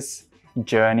through this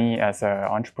journey as an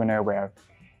entrepreneur where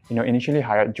initially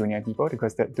hired junior people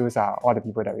because those are all the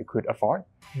people that we could afford.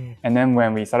 And then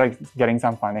when we started getting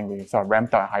some funding, we sort of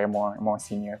ramped up and hired more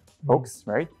senior folks,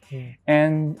 right?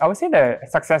 And I would say the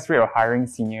success rate of hiring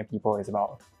senior people is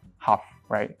about half,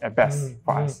 right? At best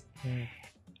for us.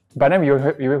 But then we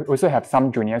also have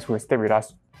some juniors who stayed with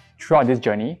us throughout this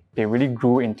journey. They really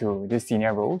grew into these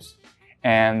senior roles.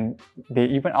 And they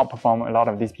even outperform a lot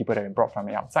of these people that we brought from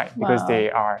the outside because they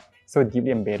are so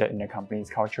deeply embedded in the company's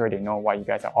culture. They know what you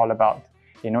guys are all about.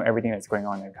 They know everything that's going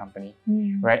on in the company,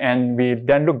 right? And we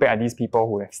then look back at these people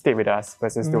who have stayed with us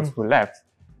versus those who left.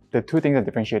 The two things that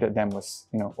differentiated them was,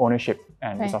 ownership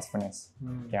and resourcefulness.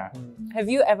 Have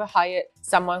you ever hired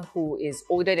someone who is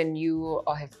older than you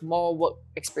or have more work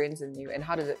experience than you, and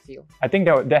how does it feel? I think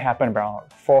that happened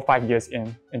around 4 or 5 years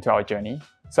into our journey.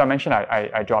 So I mentioned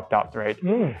I dropped out, right?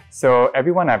 So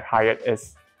everyone I've hired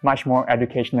is much more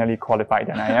educationally qualified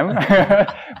than I am,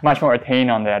 much more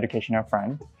attained on the educational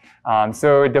front.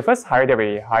 So the first hire that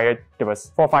we hired, there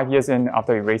was 4 or 5 years in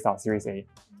after we raised our Series A.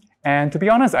 And to be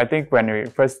honest, I think when we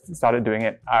first started doing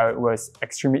it, I was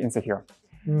extremely insecure.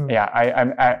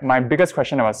 My biggest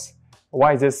question was,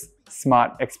 why is this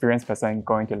smart, experienced person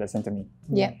going to listen to me?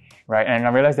 Right? And I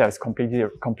realized that was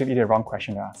completely the wrong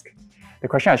question to ask. The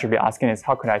question I should be asking is,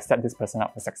 how could I set this person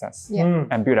up for success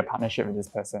and build a partnership with this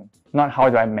person? Not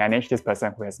how do I manage this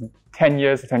person who has 10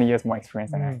 years, 20 years more experience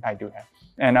than I do have.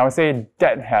 And I would say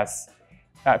that has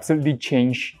absolutely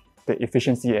changed the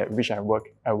efficiency at which I work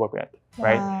with,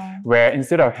 right? Where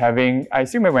instead of having, I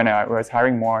assume when I was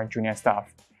hiring more junior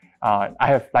staff, I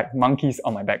have like monkeys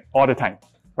on my back all the time,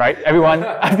 right? Everyone,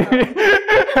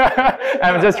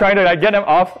 I'm just trying to get them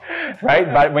off,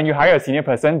 right? But when you hire a senior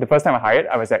person, the first time I hired,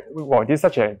 I was like, wow, this is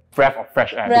such a breath of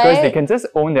fresh air because they can just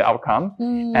own the outcome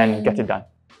and get it done.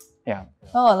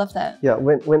 Oh, I love that. Yeah,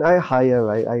 when I hire,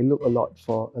 right, I look a lot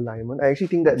for alignment. I actually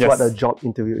think that's what a job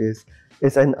interview is.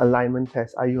 It's an alignment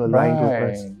test. Are you aligned with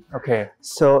us? Okay.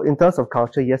 So in terms of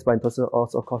culture, yes, but in terms of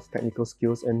also, of course, technical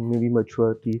skills and maybe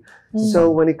maturity. So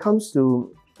when it comes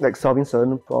to like solving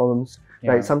certain problems,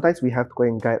 right, sometimes we have to go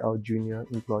and guide our junior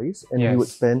employees, and we would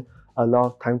spend a lot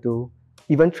of time to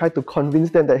even try to convince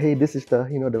them that, hey, this is the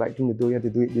the right thing to do. You have to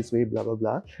do it this way, blah blah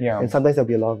blah. And sometimes there'll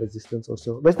be a lot of resistance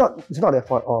also. But it's not their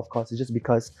fault, of course. It's just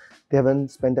because they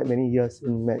haven't spent that many years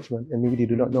in management, and maybe they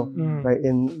do not know, right?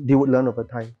 And they would learn over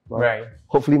time. Well, right.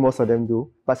 Hopefully, most of them do,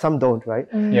 but some don't,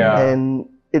 right? And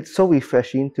it's so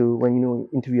refreshing to when you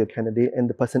interview a candidate and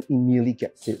the person immediately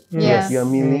gets it. Yes. You're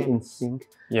immediately in sync.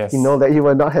 Yes. You know that you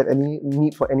will not have any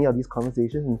need for any of these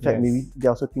conversations. In fact, maybe there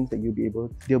are also things that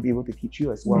they'll be able to teach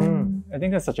you as well. I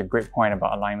think that's such a great point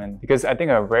about alignment, because I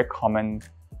think a very common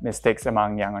mistakes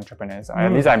among young entrepreneurs, or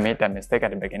at least I made that mistake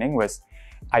at the beginning, was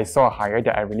I saw a hire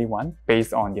that I really want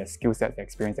based on their skill set, their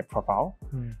experience, their profile,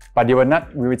 but we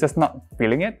were just not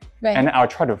feeling it. And I'll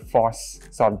try to force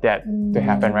sort of that to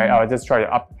happen, right? I'll just try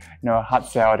to hard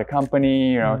sell the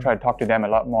company, try to talk to them a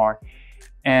lot more.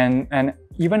 And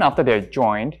even after they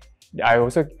joined, I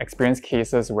also experienced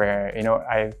cases where,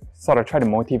 I sort of try to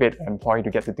motivate an employee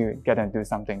to get them to do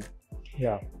something.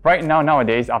 Right now,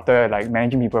 nowadays, after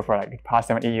managing people for the past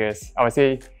 7-8 years, I would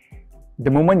say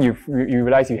the moment you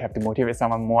realize you have to motivate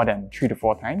someone more than 3 to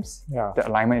 4 times, the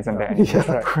alignment isn't there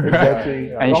anymore.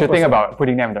 Exactly. And you should think about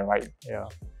putting them in the right.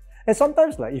 And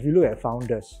sometimes, if you look at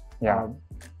founders,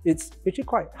 it's actually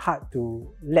quite hard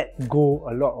to let go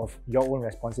a lot of your own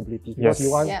responsibilities because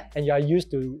you want and you are used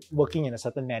to working in a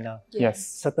certain manner,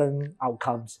 certain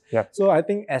outcomes. So I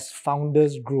think as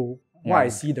founders grow, what I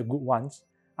see the good ones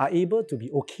are able to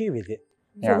be okay with it.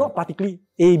 So not particularly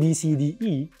A, B, C, D,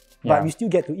 E, but we still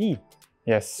get to E.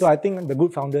 So I think the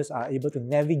good founders are able to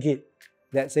navigate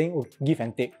that saying, give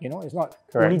and take. It's not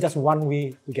only just one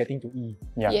way to getting to E.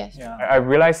 I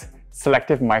realized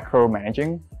selective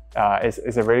micromanaging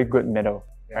is a very good middle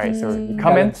right? So you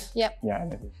come in, Yep. yeah.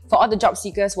 For all the job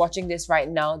seekers watching this right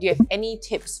now, do you have any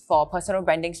tips for personal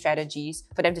branding strategies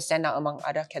for them to stand out among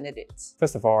other candidates?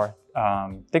 First of all,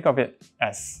 think of it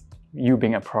as you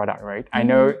being a product, right? I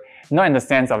know not in the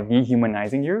sense of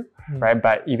dehumanizing you, right?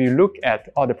 But if you look at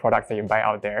all the products that you buy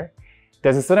out there,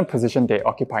 there's a certain position they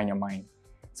occupy in your mind.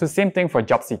 So same thing for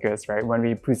job seekers, right? When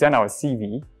we present our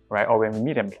CV, right, or when we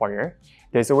meet an employer,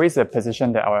 there's always a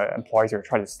position that our employers will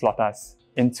try to slot us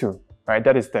into, right?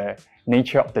 That is the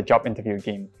nature of the job interview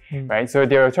game, right? So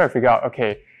they will try to figure out,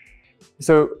 okay,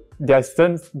 so there's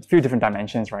a few different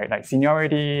dimensions, right? Like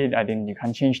seniority, I think you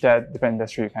can't change that. Different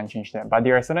industry, you can't change that. But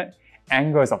there are certain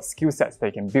angles of skill sets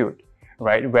they can build,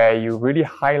 right? Where you really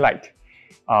highlight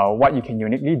what you can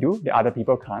uniquely do that other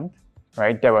people can't,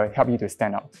 right? That will help you to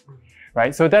stand out,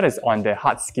 right? So that is on the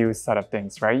hard skills side of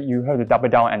things, right? You have to double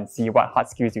down and see what hard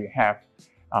skills you have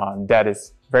that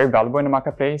is very valuable in the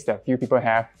marketplace that few people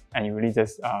have, and you really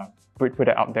just put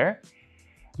it out there.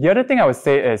 The other thing I would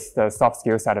say is the soft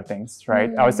skills side of things,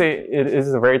 right? I would say it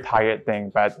is a very tired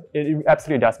thing, but it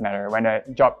absolutely does matter. When a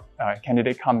job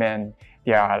candidate come in,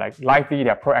 they are like lively,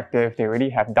 they're proactive, they really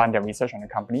have done their research on the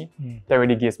company. That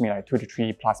really gives me like 2 to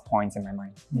 3 plus points in my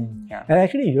mind. Yeah. And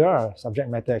actually, you are a subject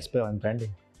matter expert on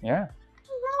branding. Yeah.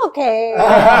 Okay.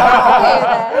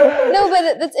 No,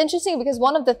 but that's interesting because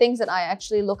one of the things that I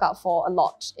actually look out for a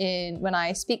lot when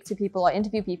I speak to people or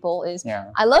interview people is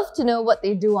I love to know what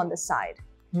they do on the side.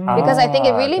 Because I think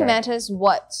it really matters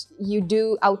what you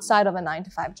do outside of a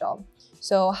 9-to-5 job.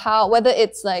 So whether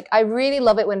it's like, I really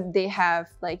love it when they have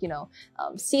like,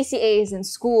 CCAs in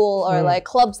school or like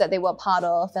clubs that they were part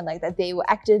of and like that they were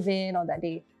active in or that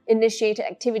they initiated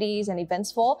activities and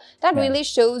events for. That really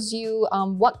shows you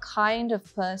what kind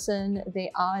of person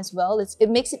they are as well. It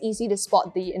makes it easy to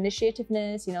spot the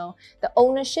initiativeness, the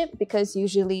ownership, because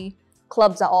usually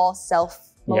clubs are all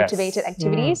self-motivated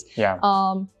activities.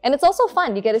 And it's also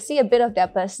fun. You get to see a bit of their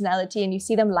personality and you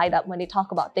see them light up when they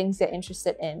talk about things they're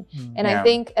interested in. And I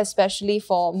think especially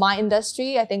for my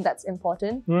industry, I think that's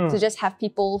important to just have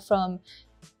people from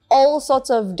all sorts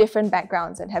of different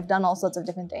backgrounds and have done all sorts of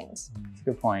different things. It's a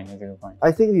good point. It's a good point. I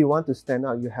think if you want to stand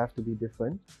out, you have to be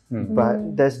different.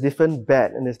 But there's different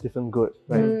bad and there's different good,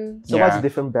 right? So what's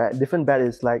different bad? Different bad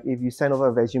is like if you send over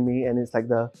a resume and it's like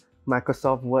the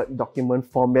Microsoft Word document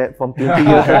format from 20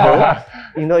 years ago,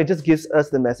 it just gives us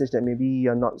the message that maybe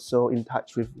you're not so in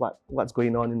touch with what's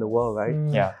going on in the world,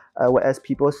 right? Whereas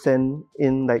people send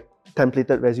in like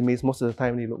templated resumes, most of the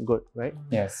time they look good, right?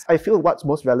 Yes. I feel what's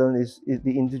most relevant is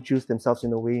they introduce themselves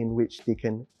in a way in which they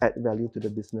can add value to the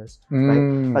business,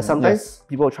 right? But sometimes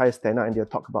people try to stand out and they'll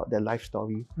talk about their life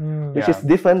story, which is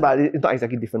different, but it's not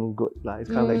exactly different good. It's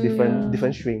kind of like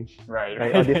different strange.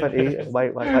 Right. Or different, why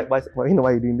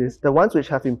are you doing this? The ones which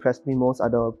have impressed me most are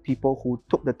the people who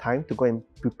took the time to go and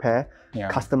prepare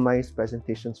customized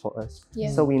presentations for us.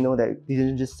 So we know that they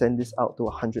didn't just send this out to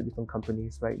 100 different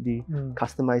companies, right? They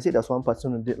customized it. There's one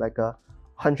person who did like a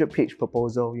 100-page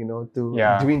proposal,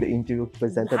 during the interview,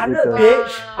 presented with the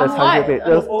 100 page.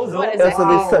 There's a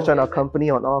research on our company,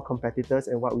 on our competitors,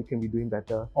 and what we can be doing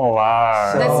better. Oh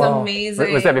wow, that's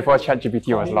amazing. Was that before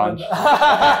ChatGPT was launched?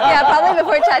 Probably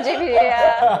before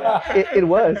ChatGPT. It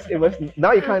was.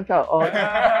 Now you can't tell. Or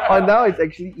now it's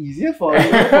actually easier for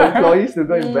employees to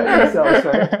go and brand themselves,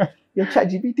 right? Your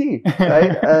ChatGPT,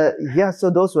 right? So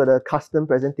those were the custom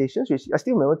presentations, which I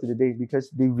still remember to the day because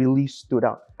they really stood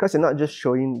out. Because you're not just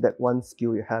showing that one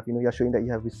skill you have, you're showing that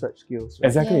you have research skills. Right?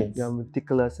 Exactly. You're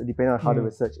meticulous, depending on how the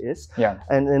research is.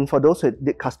 And for those who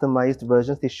did customized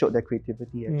versions, they showed their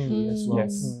creativity actually as well.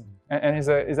 Yes. And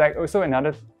it's like also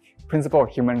another principle of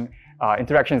human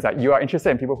interaction is that you are interested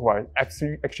in people who are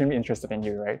extremely interested in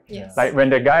you, right? Yes. Like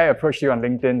when the guy approached you on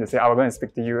LinkedIn to say, "I was going to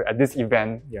speak to you at this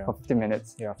event for 15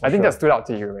 minutes." I think that stood out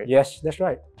to you, right? Yes, that's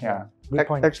right. Good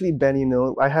point. Actually, Ben,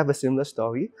 I have a similar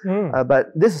story,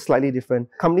 but this is slightly different.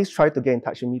 Companies try to get in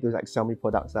touch with me to like sell me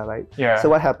products, right? So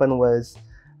what happened was,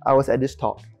 I was at this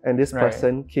talk and this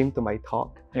person came to my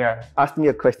talk, asked me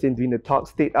a question during the talk,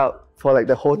 stayed out for like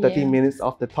the whole 30 minutes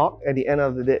of the talk. At the end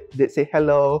of the day, they'd say,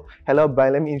 hello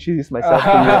Brian, let me introduce myself to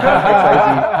you.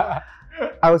 XYZ.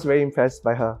 I was very impressed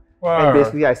by her. And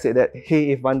basically I said that,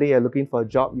 hey, if one day you're looking for a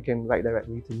job, you can write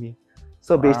directly to me.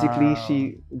 So basically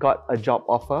she got a job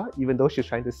offer, even though she's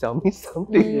trying to sell me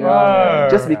something.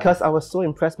 Just because I was so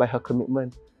impressed by her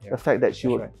commitment. The fact that she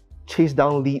would chase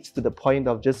down leads to the point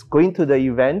of just going to the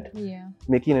event,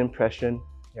 making an impression.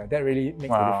 That really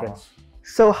makes a difference.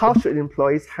 So how should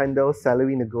employees handle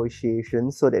salary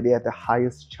negotiations so that they have the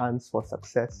highest chance for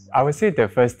success? I would say the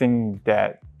first thing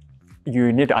that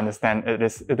you need to understand it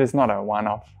is not a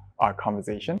one-off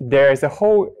conversation. There is a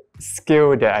whole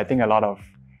skill that I think a lot of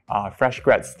fresh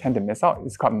grads tend to miss out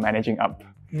is called managing up.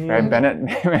 Right?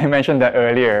 Bennett mentioned that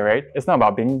earlier, right? It's not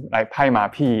about being like pai ma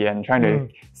pi and trying to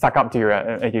suck up to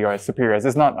your superiors.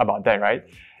 It's not about that, right?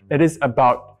 It is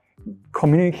about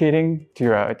communicating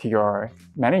to your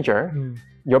manager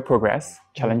your progress,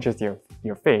 challenges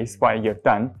you face, what you've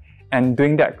done, and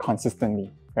doing that consistently,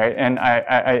 right? And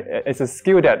it's a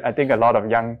skill that I think a lot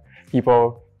of young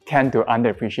people tend to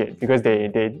underappreciate because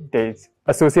they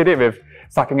associate it with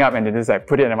sucking up and they just like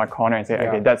put it in my corner and say,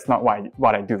 okay, that's not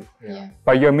what I do.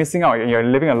 But you're missing out. You're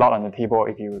leaving a lot on the table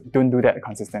if you don't do that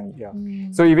consistently.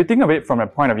 So if you think of it from a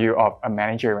point of view of a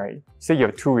manager, right? Say you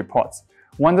have 2 reports.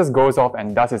 One just goes off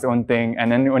and does his own thing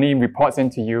and then only reports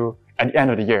into you at the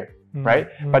end of the year, right?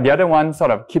 But the other one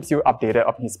sort of keeps you updated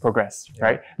of his progress,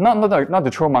 right? Not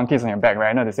to throw monkeys on your back,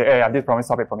 right? Not to say, hey, I have this problem,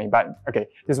 solve it for me. But okay,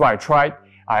 this is what I tried.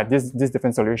 I have this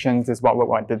different solutions. This is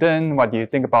what didn't. What do you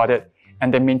think about it?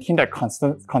 And they maintain that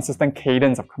consistent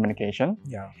cadence of communication.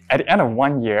 At the end of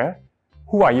 1 year,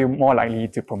 who are you more likely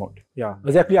to promote? Yeah,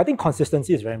 exactly. I think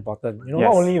consistency is very important. You know,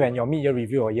 not only when your mid-year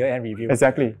review or year-end review.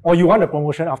 Exactly. Or you want a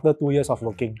promotion after 2 years of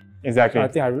working. Exactly. So I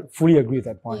think I fully agree with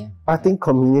that point. I think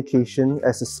communication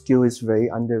as a skill is very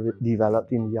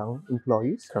underdeveloped in young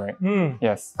employees. Correct.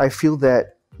 Yes. I feel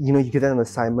that, you know, you get an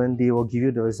assignment, they will give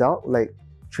you the result like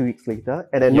 3 weeks later,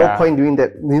 and at no point during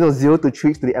that 0 to 3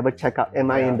 weeks do they ever check out, am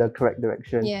I in the correct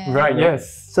direction? Right,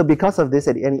 yes. So because of this,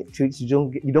 at the end of 3 weeks, you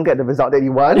don't get the result that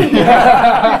you want. It's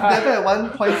never at one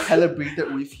point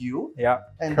calibrated with you.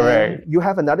 And then you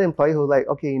have another employee who's like,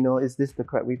 okay, you know, is this the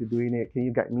correct way to doing it? Can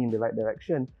you guide me in the right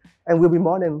direction? And we'll be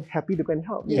more than happy to go and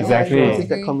help. Exactly. It's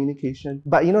that communication.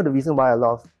 But you know, the reason why a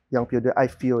lot of young people, I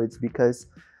feel it's because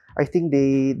I think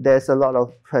there's a lot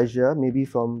of pressure, maybe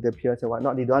from their peers and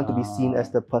whatnot. They don't want to be seen as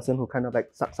the person who kind of like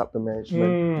sucks up the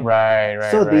management.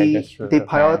 So they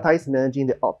prioritize managing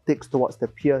the optics towards the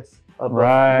peers above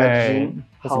managing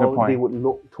how they would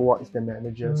look towards the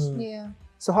managers.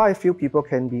 So how I feel people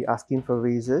can be asking for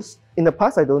raises. In the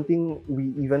past, I don't think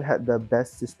we even had the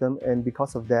best system, and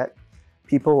because of that,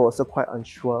 people were also quite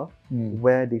unsure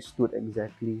where they stood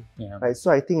exactly. Right? So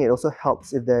I think it also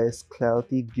helps if there is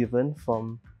clarity given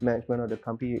from management of the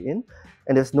company you're in,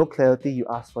 and there's no clarity, you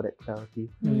ask for that clarity.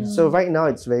 So right now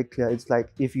it's very clear. It's like,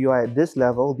 if you are at this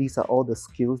level, these are all the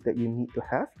skills that you need to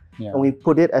have. And we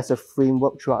put it as a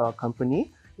framework throughout our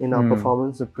company in our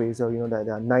performance appraisal, you know, that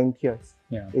there are 9 tiers.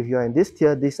 If you're in this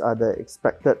tier, these are the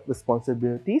expected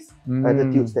responsibilities,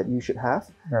 attitudes that you should have.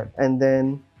 And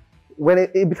then when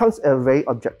it becomes a very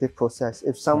objective process,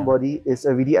 if somebody is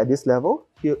already at this level,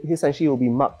 he essentially will be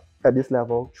marked at this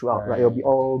level throughout, right? It'll be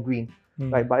all green,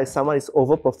 right? But if someone is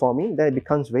overperforming, then it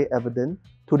becomes very evident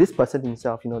to this person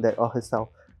himself, you know, that or herself,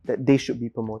 that they should be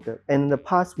promoted. And in the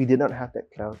past, we did not have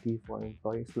that clarity for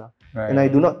employees. And I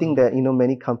do not think that, you know,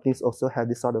 many companies also have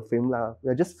this sort of frame.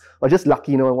 We're just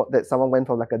lucky, you know, that someone went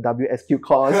from like a WSQ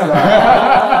course. And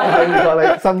then we got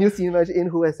like some new senior manager in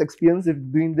who has experience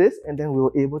with doing this, and then we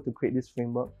were able to create this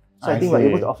framework. So I think we're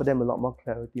able to offer them a lot more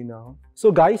clarity now.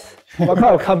 So guys, what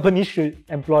kind of companies should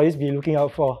employees be looking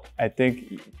out for? I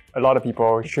think a lot of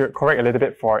people should correct a little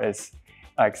bit for is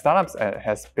like startups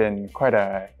has been quite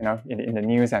a, you know, in the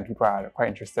news, and people are quite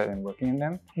interested in working in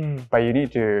them. But you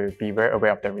need to be very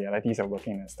aware of the realities of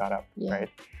working in a startup, right?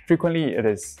 Frequently, it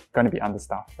is going to be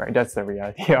understaffed, right? That's the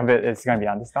reality of it. It's going to be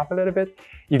understaffed a little bit.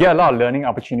 You get a lot of learning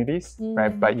opportunities,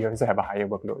 right? But you also have a higher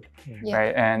workload,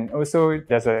 right? And also,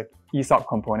 there's a ESOP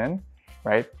component,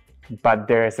 right? But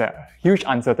there is a huge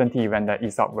uncertainty when the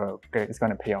ESOP is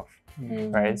going to pay off,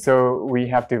 right? So we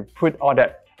have to put all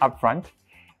that upfront.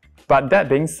 But that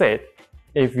being said,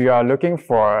 if you are looking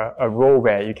for a role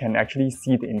where you can actually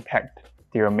see the impact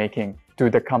that you're making to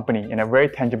the company in a very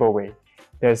tangible way,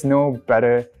 there's no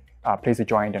better place to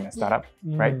join than a startup,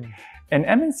 right? And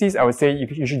MNCs, I would say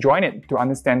you should join it to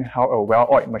understand how a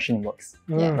well-oiled machine works,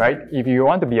 right? If you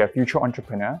want to be a future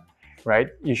entrepreneur, right,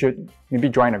 you should maybe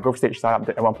join a growth stage startup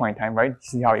at one point in time, right?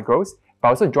 See how it grows, but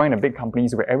also join the big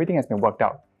companies where everything has been worked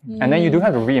out. And then you do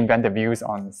have to reinvent the views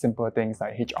on simple things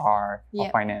like HR or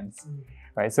finance,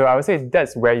 right? So I would say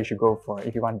that's where you should go for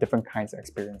if you want different kinds of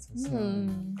experiences.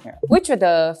 Which were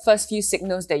the first few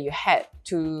signals that you had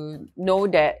to know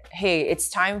that, hey, it's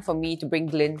time for me to bring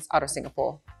Glints out of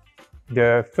Singapore?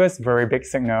 The first very big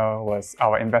signal was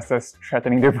our investors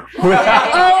threatening to put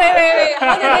Oh, wait.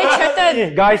 How did they threaten?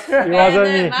 Hey, guys, it wasn't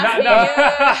me.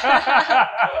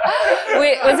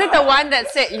 Wait, was it the one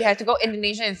that said you had to go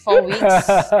Indonesia in 4 weeks?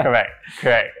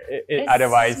 Correct.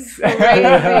 Otherwise,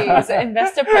 crazy. It's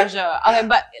investor pressure. Okay,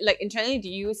 but like internally, do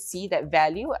you see that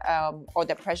value or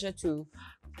that pressure to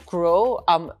grow.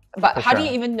 But how do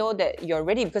you even know that you're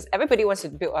ready? Because everybody wants to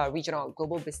build a regional or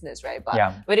global business, right? But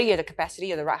whether you have the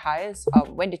capacity or the right hires,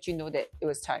 when did you know that it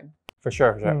was time? For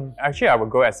sure. Actually, I would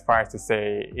go as far as to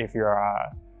say if you're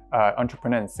an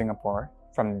entrepreneur in Singapore,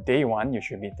 from day one, you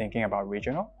should be thinking about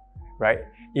regional, right?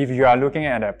 If you are looking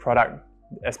at a product,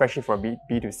 especially for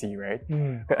B2C, right?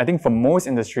 I think for most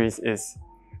industries is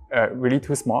really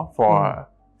too small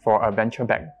for a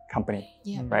venture-backed company,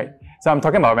 right? So I'm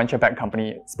talking about a venture-backed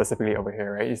company specifically over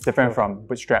here, right? It's different from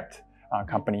bootstrapped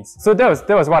companies. So that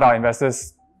was what our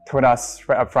investors told us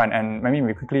right up front, and I mean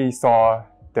we quickly saw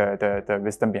the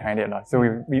wisdom behind it. So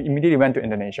we immediately went to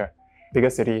Indonesia,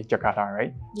 biggest city, Jakarta,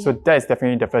 right? So that is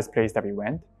definitely the first place that we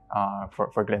went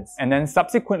for Glints. And then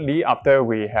subsequently, after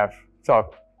we have sort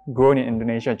of grown in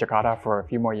Indonesia and Jakarta for a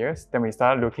few more years, then we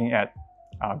started looking at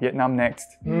Vietnam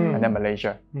next, and then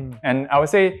Malaysia. And I would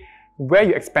say where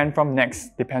you expand from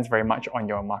next depends very much on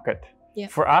your market.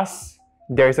 For us,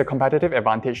 there is a competitive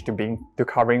advantage to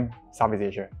covering Southeast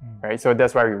Asia, right? So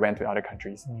that's why we went to other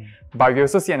countries. But we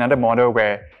also see another model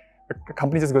where a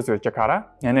company just goes to Jakarta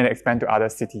and then expand to other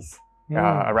cities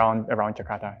around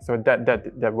Jakarta. So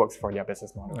that works for their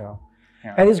business model.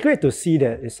 And it's great to see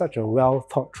that it's such a well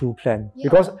thought through plan,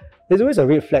 because there's always a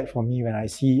red flag for me when I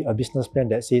see a business plan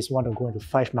that says want to go into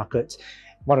 5 markets,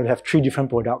 want to have 3 different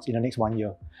products in the next 1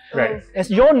 year. Right. As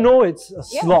you all know, it's a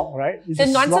slog, right? It's the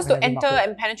nuances to enter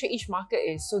and penetrate each market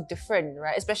is so different,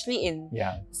 right? Especially in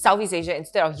Southeast Asia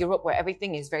instead of Europe, where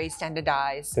everything is very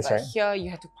standardized. That's but right. here, you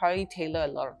have to probably tailor a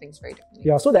lot of things very differently.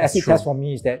 Yeah, so the acid test for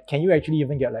me is that can you actually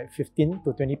even get like 15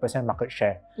 to 20% market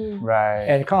share? Right.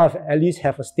 And kind of at least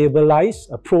have a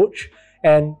stabilized approach.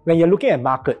 And when you're looking at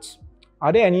markets,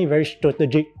 are there any very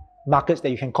strategic markets that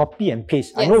you can copy and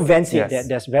paste? I know Van said that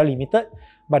that's very limited,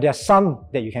 but there are some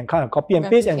that you can kind of copy and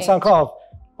paste, and some kind of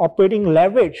operating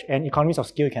leverage and economies of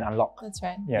scale you can unlock. That's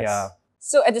right. Yes. Yeah.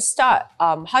 So at the start,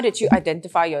 how did you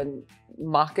identify your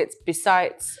markets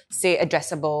besides, say,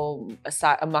 addressable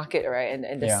a market, right,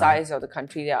 and the size of the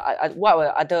country? What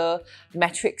were other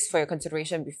metrics for your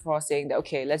consideration before saying that,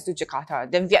 okay, let's do Jakarta,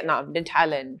 then Vietnam, then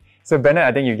Thailand? So Bennett,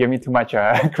 I think you gave me too much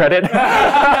credit.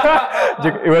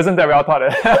 It wasn't that well thought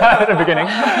at the beginning.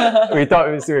 We thought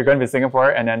we were going to Singapore,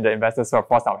 and then the investors sort of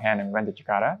forced our hand and we went to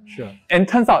Jakarta. Sure. And it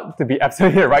turns out to be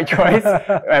absolutely the right choice,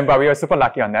 but we were super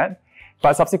lucky on that.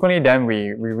 But subsequently then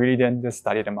we really then just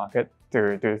studied the market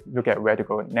to look at where to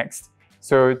go next.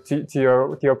 So to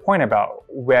your point about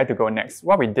where to go next,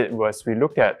 what we did was we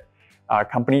looked at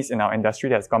companies in our industry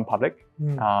that's gone public.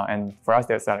 And for us,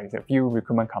 there's a few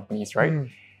recruitment companies, right?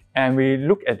 And we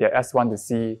look at their S1 to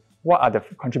see what are the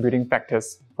contributing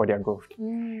factors for their growth.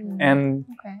 And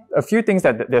a few things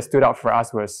that stood out for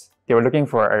us was they were looking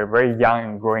for a very young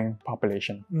and growing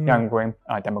population, young and growing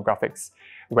demographics,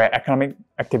 where economic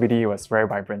activity was very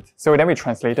vibrant. So then we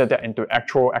translated that into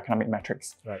actual economic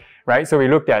metrics, right? So we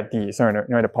looked at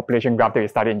the population graph that we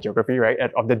studied in geography, right,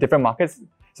 of the different markets.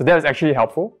 So that was actually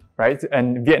helpful, right?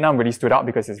 And Vietnam really stood out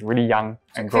because it's really young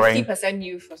and growing. 50%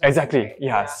 youth or something. Exactly, right?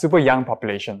 yeah, super young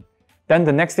population. Then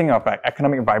the next thing of like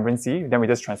economic vibrancy, then we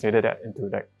just translated that into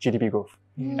like GDP growth.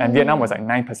 And Vietnam was like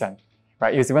 9%,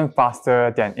 right? It was even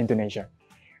faster than Indonesia,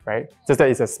 right? Just that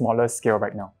it's a smaller scale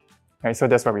right now, right? So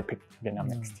that's why we picked Vietnam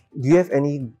next. Do you have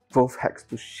any growth hacks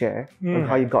to share on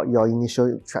how you got your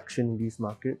initial traction in these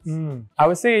markets? I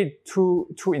would say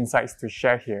two insights to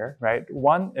share here, right?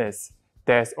 One is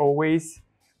there's always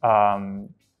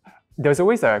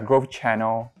a growth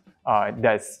channel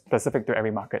that's specific to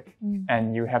every market,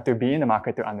 and you have to be in the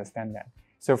market to understand that.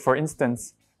 So for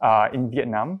instance, in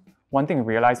Vietnam, one thing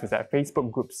we realized was that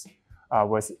Facebook groups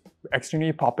was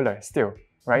extremely popular still,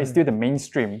 right? It's still the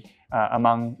mainstream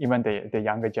among even the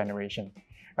younger generation,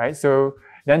 right? So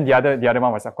then the other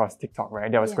one was of course TikTok,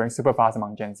 right? That was growing super fast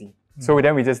among Gen Z. So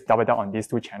then we just doubled down on these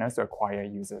 2 channels to acquire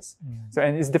users. So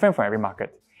and it's different for every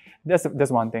market.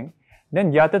 That's one thing.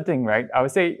 Then the other thing, right? I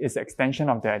would say is the extension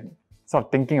of that sort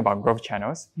of thinking about growth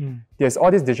channels. There's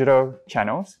all these digital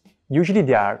channels. Usually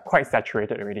they are quite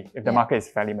saturated already if the market is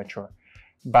fairly mature.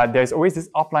 But there's always this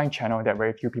offline channel that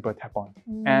very few people tap on.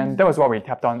 And that was what we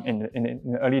tapped on in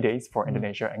the early days for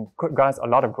Indonesia and got us a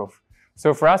lot of growth.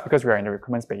 So for us, because we are in the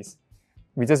recruitment space,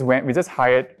 we just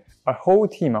hired a whole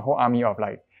team, a whole army of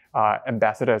like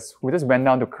ambassadors who just went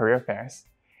down to career fairs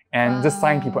and just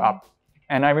signed people up.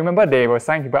 And I remember they were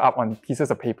signing people up on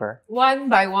pieces of paper. One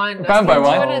by one. One by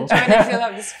one. Trying to fill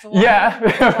up this form. Yeah,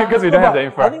 because we don't have the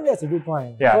info. I think that's a good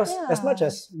point. Yeah. Because as much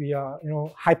as we are,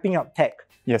 hyping up tech,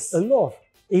 yes, a lot of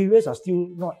areas are still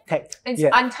not tech. It's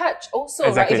yet. untouched also,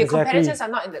 Exactly. right? If your competitors are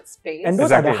not in that space. And those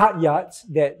Exactly. are the hard yards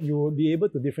that you will be able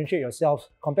to differentiate yourself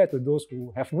compared to those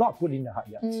who have not put in the hard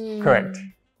yards. Correct.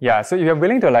 Yeah, so if you're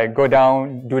willing to like go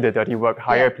down, do the dirty work,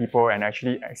 hire people and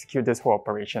actually execute this whole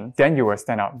operation, then you will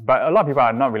stand out. But a lot of people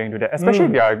are not willing to do that, especially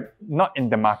if you are not in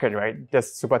the market, right?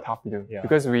 That's super tough to do.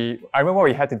 Because I remember what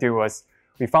we had to do was,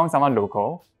 we found someone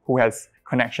local who has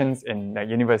connections in like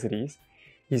universities.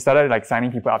 He started like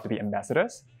signing people up to be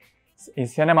ambassadors. He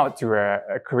sent them out to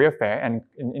a career fair, and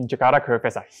in Jakarta, career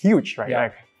fairs are huge, right?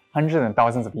 Like hundreds and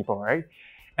thousands of people, right?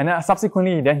 And then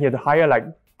subsequently, then he had to hire like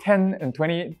 10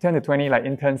 to 20 like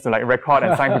interns to like record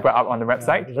and sign people up on the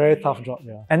website. Very tough job,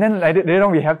 And then like, later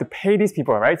on, we have to pay these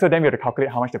people, right? So then we have to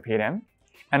calculate how much to pay them.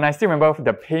 And I still remember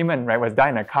the payment, right, was done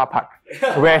in a car park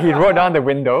where he rolled down the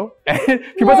window and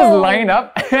people just lined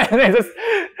up and they just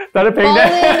started paying them.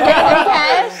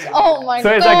 Cash? Oh my god.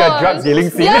 So it's like a drug dealing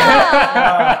scene.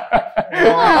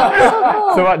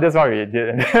 So that's what we did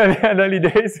in the early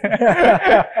days.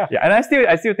 And I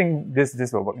still think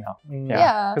this will work now.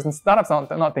 Because startups are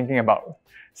not thinking about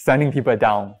sending people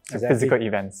down to physical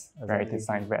events, right, to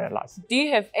sign very last. Do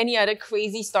you have any other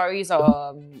crazy stories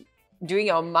during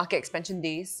your market expansion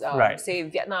days, say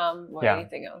Vietnam or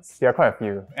anything else? There are quite a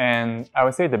few. And I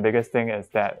would say the biggest thing is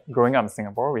that growing up in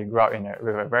Singapore, we grew up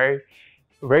with a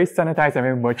very sanitized and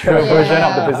very mature version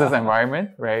of the business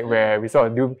environment, right? Where we sort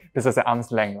of do business at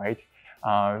arm's length, right?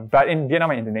 But in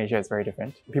Vietnam and Indonesia, it's very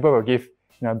different. People will give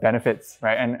benefits,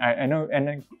 right? And I know,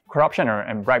 and corruption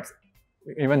and bribes,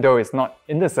 even though it's not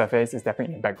in the surface, it's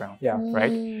definitely in the background,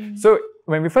 right? So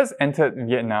when we first entered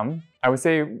Vietnam, I would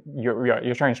say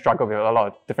you're trying to struggle with a lot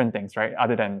of different things, right?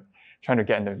 Other than trying to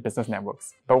get into business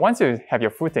networks. But once you have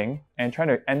your footing and trying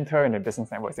to enter into business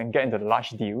networks and get into the large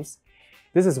deals,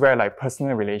 this is where like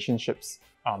personal relationships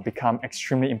become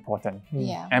extremely important.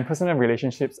 And personal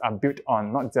relationships are built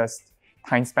on not just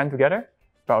time spent together,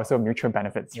 but also mutual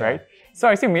benefits, right? So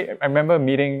I remember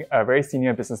meeting a very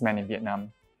senior businessman in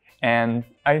Vietnam. And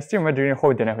I still remember during the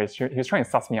whole dinner, he was trying to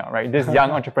suss me out, right? This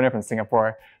young entrepreneur from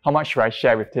Singapore, how much should I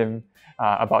share with him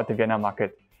about the Vietnam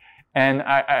market? And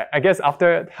I guess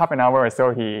after half an hour or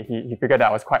so, he figured that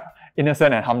I was quite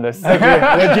innocent and harmless.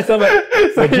 Legitimate.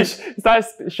 So he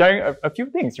started sharing a few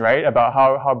things, right, about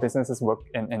how businesses work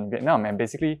in Vietnam. And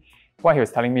basically, what he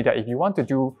was telling me that if you want to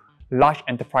do large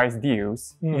enterprise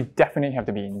deals, you definitely have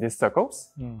to be in these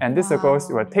circles. And these circles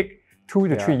will take 2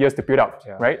 to 3 years to build up,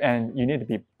 right? And you need to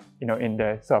be in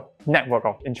the sort of network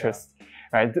of interest,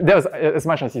 right? That was as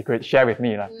much as he could share with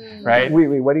me, right?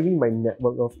 Wait, what do you mean by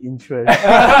network of interest?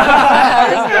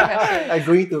 Like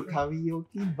going to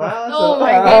karaoke bars? Oh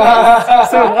my goodness.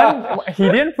 So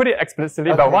he didn't put it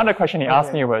explicitly, but one of the questions he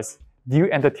asked me was, do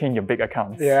you entertain your big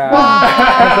accounts? Entertain your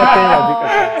big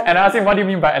accounts. And I asked him, what do you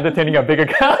mean by entertaining your big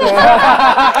accounts?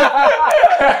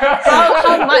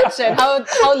 How much and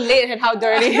how late and how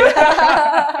dirty?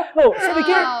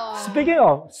 Speaking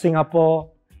of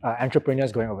Singapore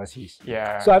entrepreneurs going overseas.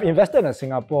 So I've invested in a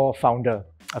Singapore founder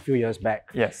a few years back.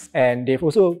 And they've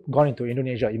also gone into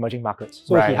Indonesia, emerging markets.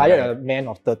 So he hired a man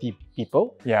of 30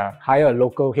 people, hired a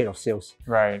local head of sales.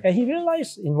 And he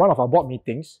realized in one of our board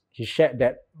meetings, he shared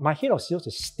that my head of sales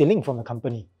is stealing from the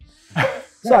company.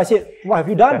 So I said, what have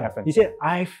you done? He said,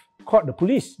 I've caught the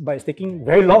police, but it's taking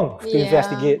very long to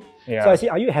investigate. So I said,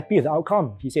 are you happy with the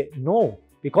outcome? He said, no,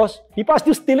 because people are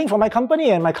still stealing from my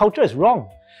company and my culture is wrong.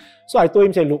 So I told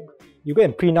him, say, look, you go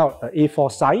and print out an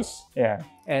A4 size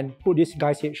and put this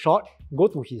guy's headshot, go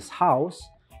to his house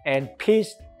and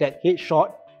paste that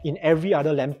headshot in every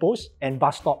other lamppost and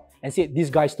bus stop and say, this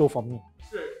guy stole from me.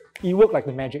 It worked like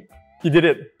the magic. He did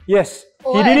it? Yes.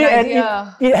 He did it and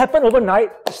it happened overnight.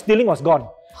 Stealing was gone.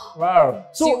 Wow.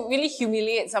 So you really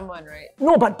humiliate someone, right?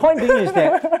 No, but point being is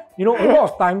that, a lot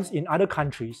of times in other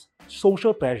countries,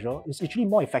 social pressure is actually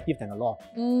more effective than the law.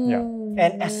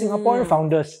 And as Singaporean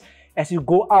founders, as you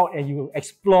go out and you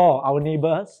explore our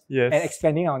neighbors and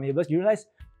expanding our neighbors, you realize,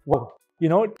 whoa,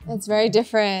 it's very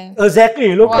different.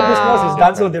 Exactly. Local business is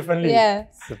done so differently.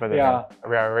 Super different.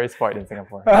 We are very spoiled in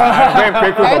Singapore. I'm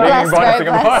very grateful for being born in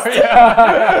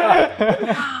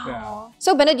Singapore.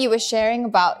 So Bennett, you were sharing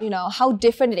about how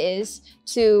different it is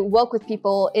to work with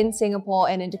people in Singapore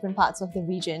and in different parts of the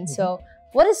region. So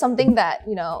what is something that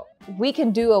we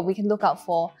can do or we can look out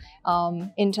for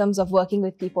in terms of working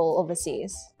with people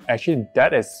overseas? Actually,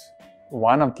 that is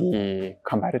one of the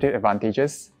competitive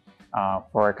advantages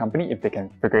for a company if they can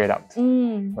figure it out,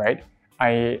 right?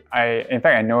 In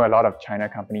fact, I know a lot of China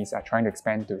companies are trying to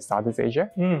expand to Southeast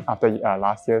Asia after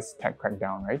last year's tech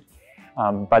crackdown, right?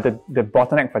 But the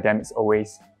bottleneck for them is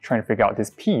always trying to figure out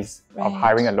this piece of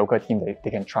hiring a local team that they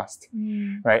can trust,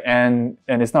 right? And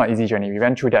it's not an easy journey. We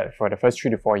went through that for the first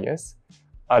 3 to 4 years.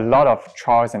 A lot of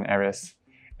trials and errors.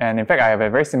 And in fact, I have a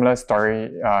very similar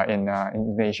story in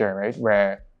Indonesia, right?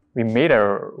 Where we made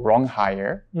a wrong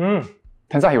hire.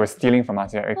 Turns out he was stealing from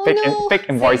us. Yeah, fake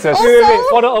invoices. Wait.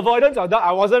 For the avoidance of that,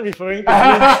 I wasn't referring to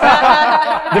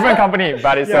Different company,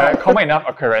 but it's a common enough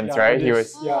occurrence, right? He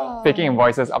was faking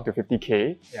invoices up to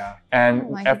 50K. Yeah.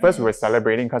 And at first we were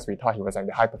celebrating because we thought he was like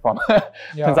the high performer.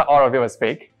 Turns out all of it was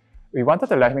fake. We wanted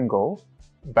to let him go,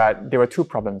 but there were two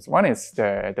problems. One is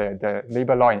the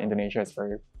labor law in Indonesia is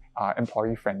very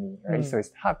employee friendly, right? So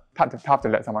it's tough to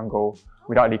let someone go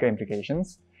without legal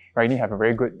implications, right? You need to have a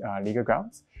very good legal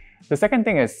grounds. The second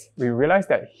thing is we realized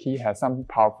that he has some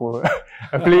powerful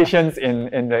affiliations in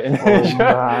the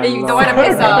Indonesia. You don't want to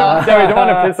piss off. Yeah, we don't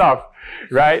want to piss off,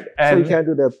 right? So you can't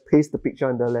do paste the picture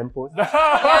on the lamppost? You're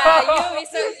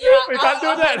We can't do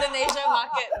that. the Indonesia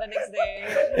market the next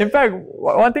day. In fact,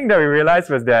 one thing that we realized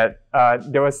was that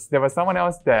there was someone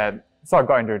else that sort of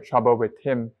got into trouble with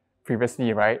him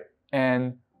previously, right?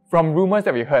 And from rumors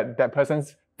that we heard, that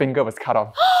person's finger was cut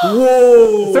off.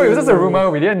 Whoa! So it was just a rumor,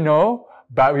 we didn't know,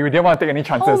 but we didn't want to take any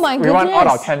chances. Oh my we want all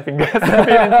our goodness. 10 fingers to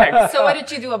be intact. So what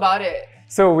did you do about it?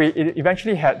 So we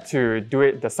eventually had to do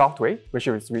it the soft way, which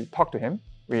was we talked to him.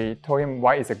 We told him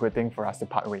why it's a good thing for us to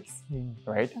part ways,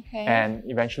 right? Okay. And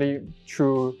eventually,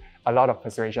 through a lot of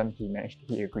persuasion, he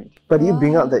agreed. But do you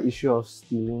bring up the issue of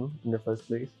stealing in the first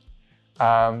place?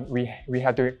 We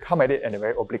had to come at it in a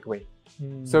very oblique way.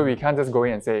 So we can't just go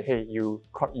in and say, hey, you've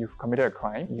committed a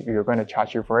crime, you're going to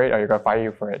charge you for it or you're going to fire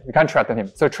you for it. We can't threaten him.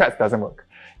 So threats doesn't work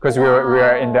because we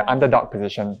are in the underdog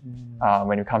position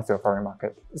when it comes to a foreign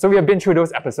market. So we have been through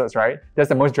those episodes, right? That's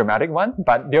the most dramatic one,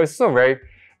 but there are also very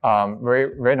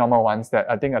normal ones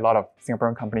that I think a lot of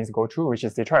Singaporean companies go through, which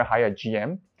is they try to hire a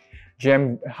GM.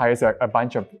 GM hires a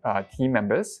bunch of team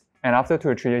members, and after 2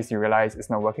 or 3 years, you realize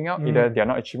it's not working out. Either they're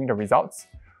not achieving the results,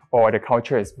 or the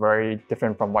culture is very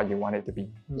different from what you want it to be,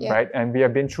 right? And we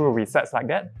have been through resets like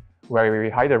that, where we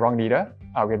hire the wrong leader,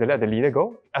 we have to let the leader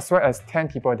go, as well as 10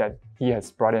 people that he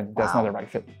has brought in that's not the right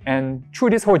fit. And through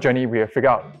this whole journey, we have figured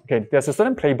out, okay, there's a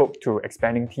certain playbook to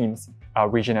expanding teams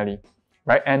regionally,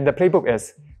 right? And the playbook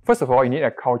is, first of all, you need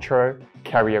a culture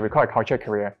carrier, we call it a culture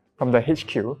carrier, from the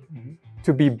HQ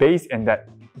to be based in that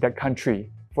country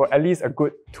for at least a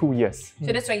good 2 years.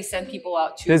 So that's why you send people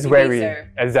out to This is where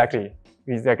exactly.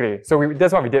 So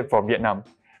that's what we did for Vietnam.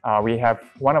 We have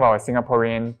one of our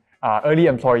Singaporean early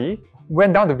employee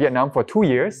went down to Vietnam for 2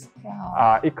 years.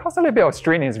 It caused a little bit of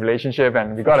strain in his relationship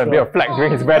and we got a bit of flack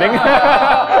during his wedding.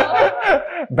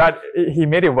 But he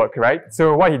made it work, right?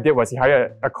 So what he did was he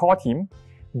hired a core team.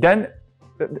 Then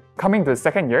coming to the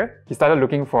second year, he started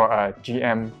looking for a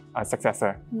GM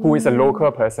successor who is a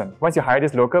local person. Once you hire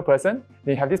this local person,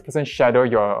 then you have this person shadow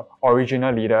your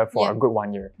original leader for a good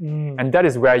 1 year. And that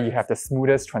is where you have the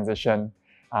smoothest transition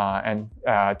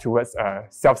towards a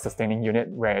self-sustaining unit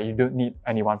where you don't need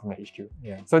anyone from the HQ.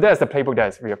 So that's the playbook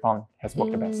that we have found has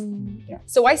worked the best.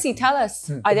 So YC, tell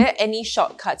us, are there any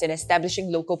shortcuts in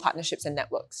establishing local partnerships and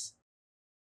networks?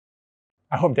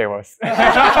 I hope there was. Because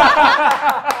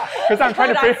I'm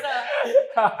trying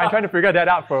to figure that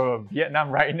out for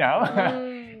Vietnam right now.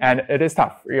 And it is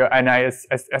tough. And I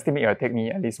estimate it will take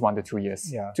me at least 1 to 2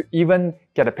 years to even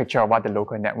get a picture of what the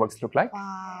local networks look like.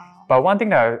 But one thing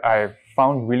that I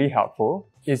found really helpful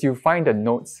is you find the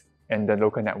notes in the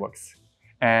local networks.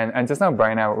 And just now,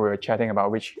 Brian and I were chatting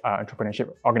about which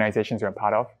entrepreneurship organizations you're a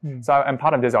part of. So I'm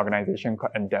part of this organization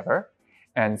called Endeavor.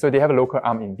 And so they have a local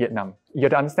arm in Vietnam. You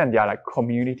have to understand they are like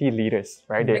community leaders,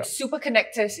 right? Like super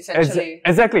connectors, essentially.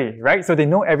 Exactly, right? So they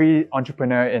know every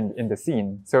entrepreneur in the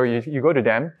scene. So you go to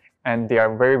them and they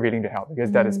are very willing to help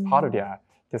because that is part of their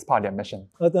mission.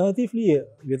 Alternatively,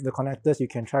 with the connectors, you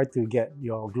can try to get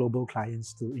your global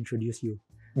clients to introduce you.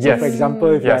 So Yes. for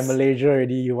example, if you're in Malaysia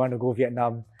already, you want to go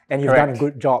Vietnam and you've done a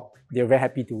good job, they're very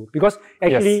happy to. Because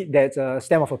actually, there's a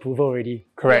stamp of approval already.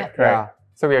 Correct.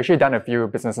 So we've actually done a few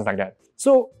businesses like that.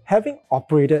 So having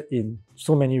operated in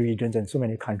so many regions and so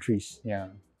many countries,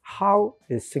 how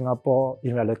is Singapore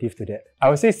in relative to that? I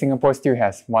would say Singapore still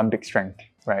has one big strength,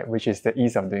 right? Which is the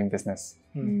ease of doing business.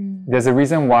 There's a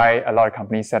reason why a lot of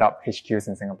companies set up HQs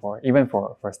in Singapore, even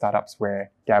for startups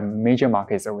where there are major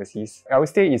markets overseas. I would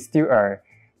say it's still a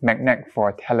magnet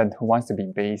for talent who wants to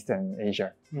be based in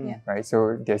Asia, right?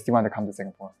 So they still want to come to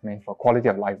Singapore, for quality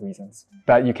of life reasons.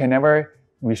 But you can never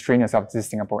restrain yourself to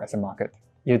Singapore as a market.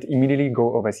 You'd immediately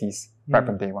go overseas right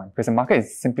from day one because the market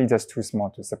is simply just too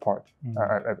small to support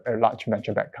a large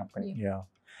venture-backed company.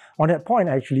 On that point,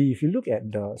 actually, if you look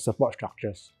at the support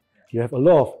structures, you have a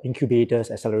lot of incubators,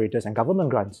 accelerators, and government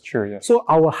grants. So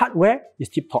our hardware is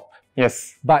tip-top.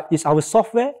 Yes. But is our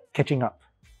software catching up?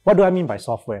 What do I mean by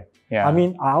software? I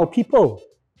mean, are our people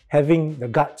having the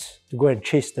guts to go and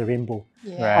chase the rainbow?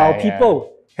 Are our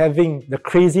people having the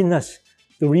craziness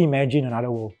to reimagine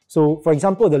another world. So, for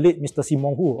example, the late Mr.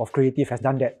 Simon Hu of Creative has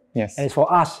done that. Yes. And it's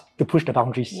for us to push the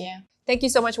boundaries. Yeah. Thank you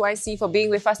so much, YC, for being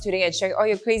with us today and sharing all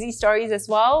your crazy stories as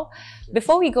well.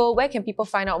 Before we go, where can people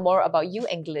find out more about you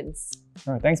and Glints?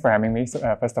 Thanks for having me,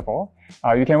 first of all.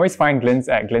 You can always find Glints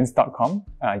at glints.com,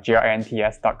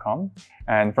 glints.com.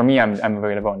 And for me, I'm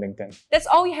available on LinkedIn. That's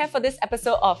all we have for this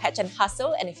episode of Hatch and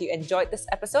Hustle. And if you enjoyed this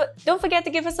episode, don't forget to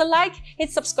give us a like,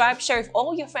 hit subscribe, share with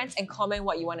all your friends, and comment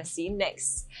what you want to see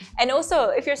next. And also,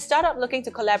 if you're a startup looking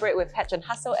to collaborate with Hatch and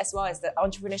Hustle as well as the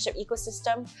entrepreneurship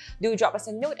ecosystem, do drop us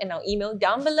a note and our email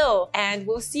down below. And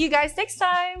we'll see you guys next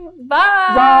time.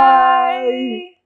 Bye! Bye!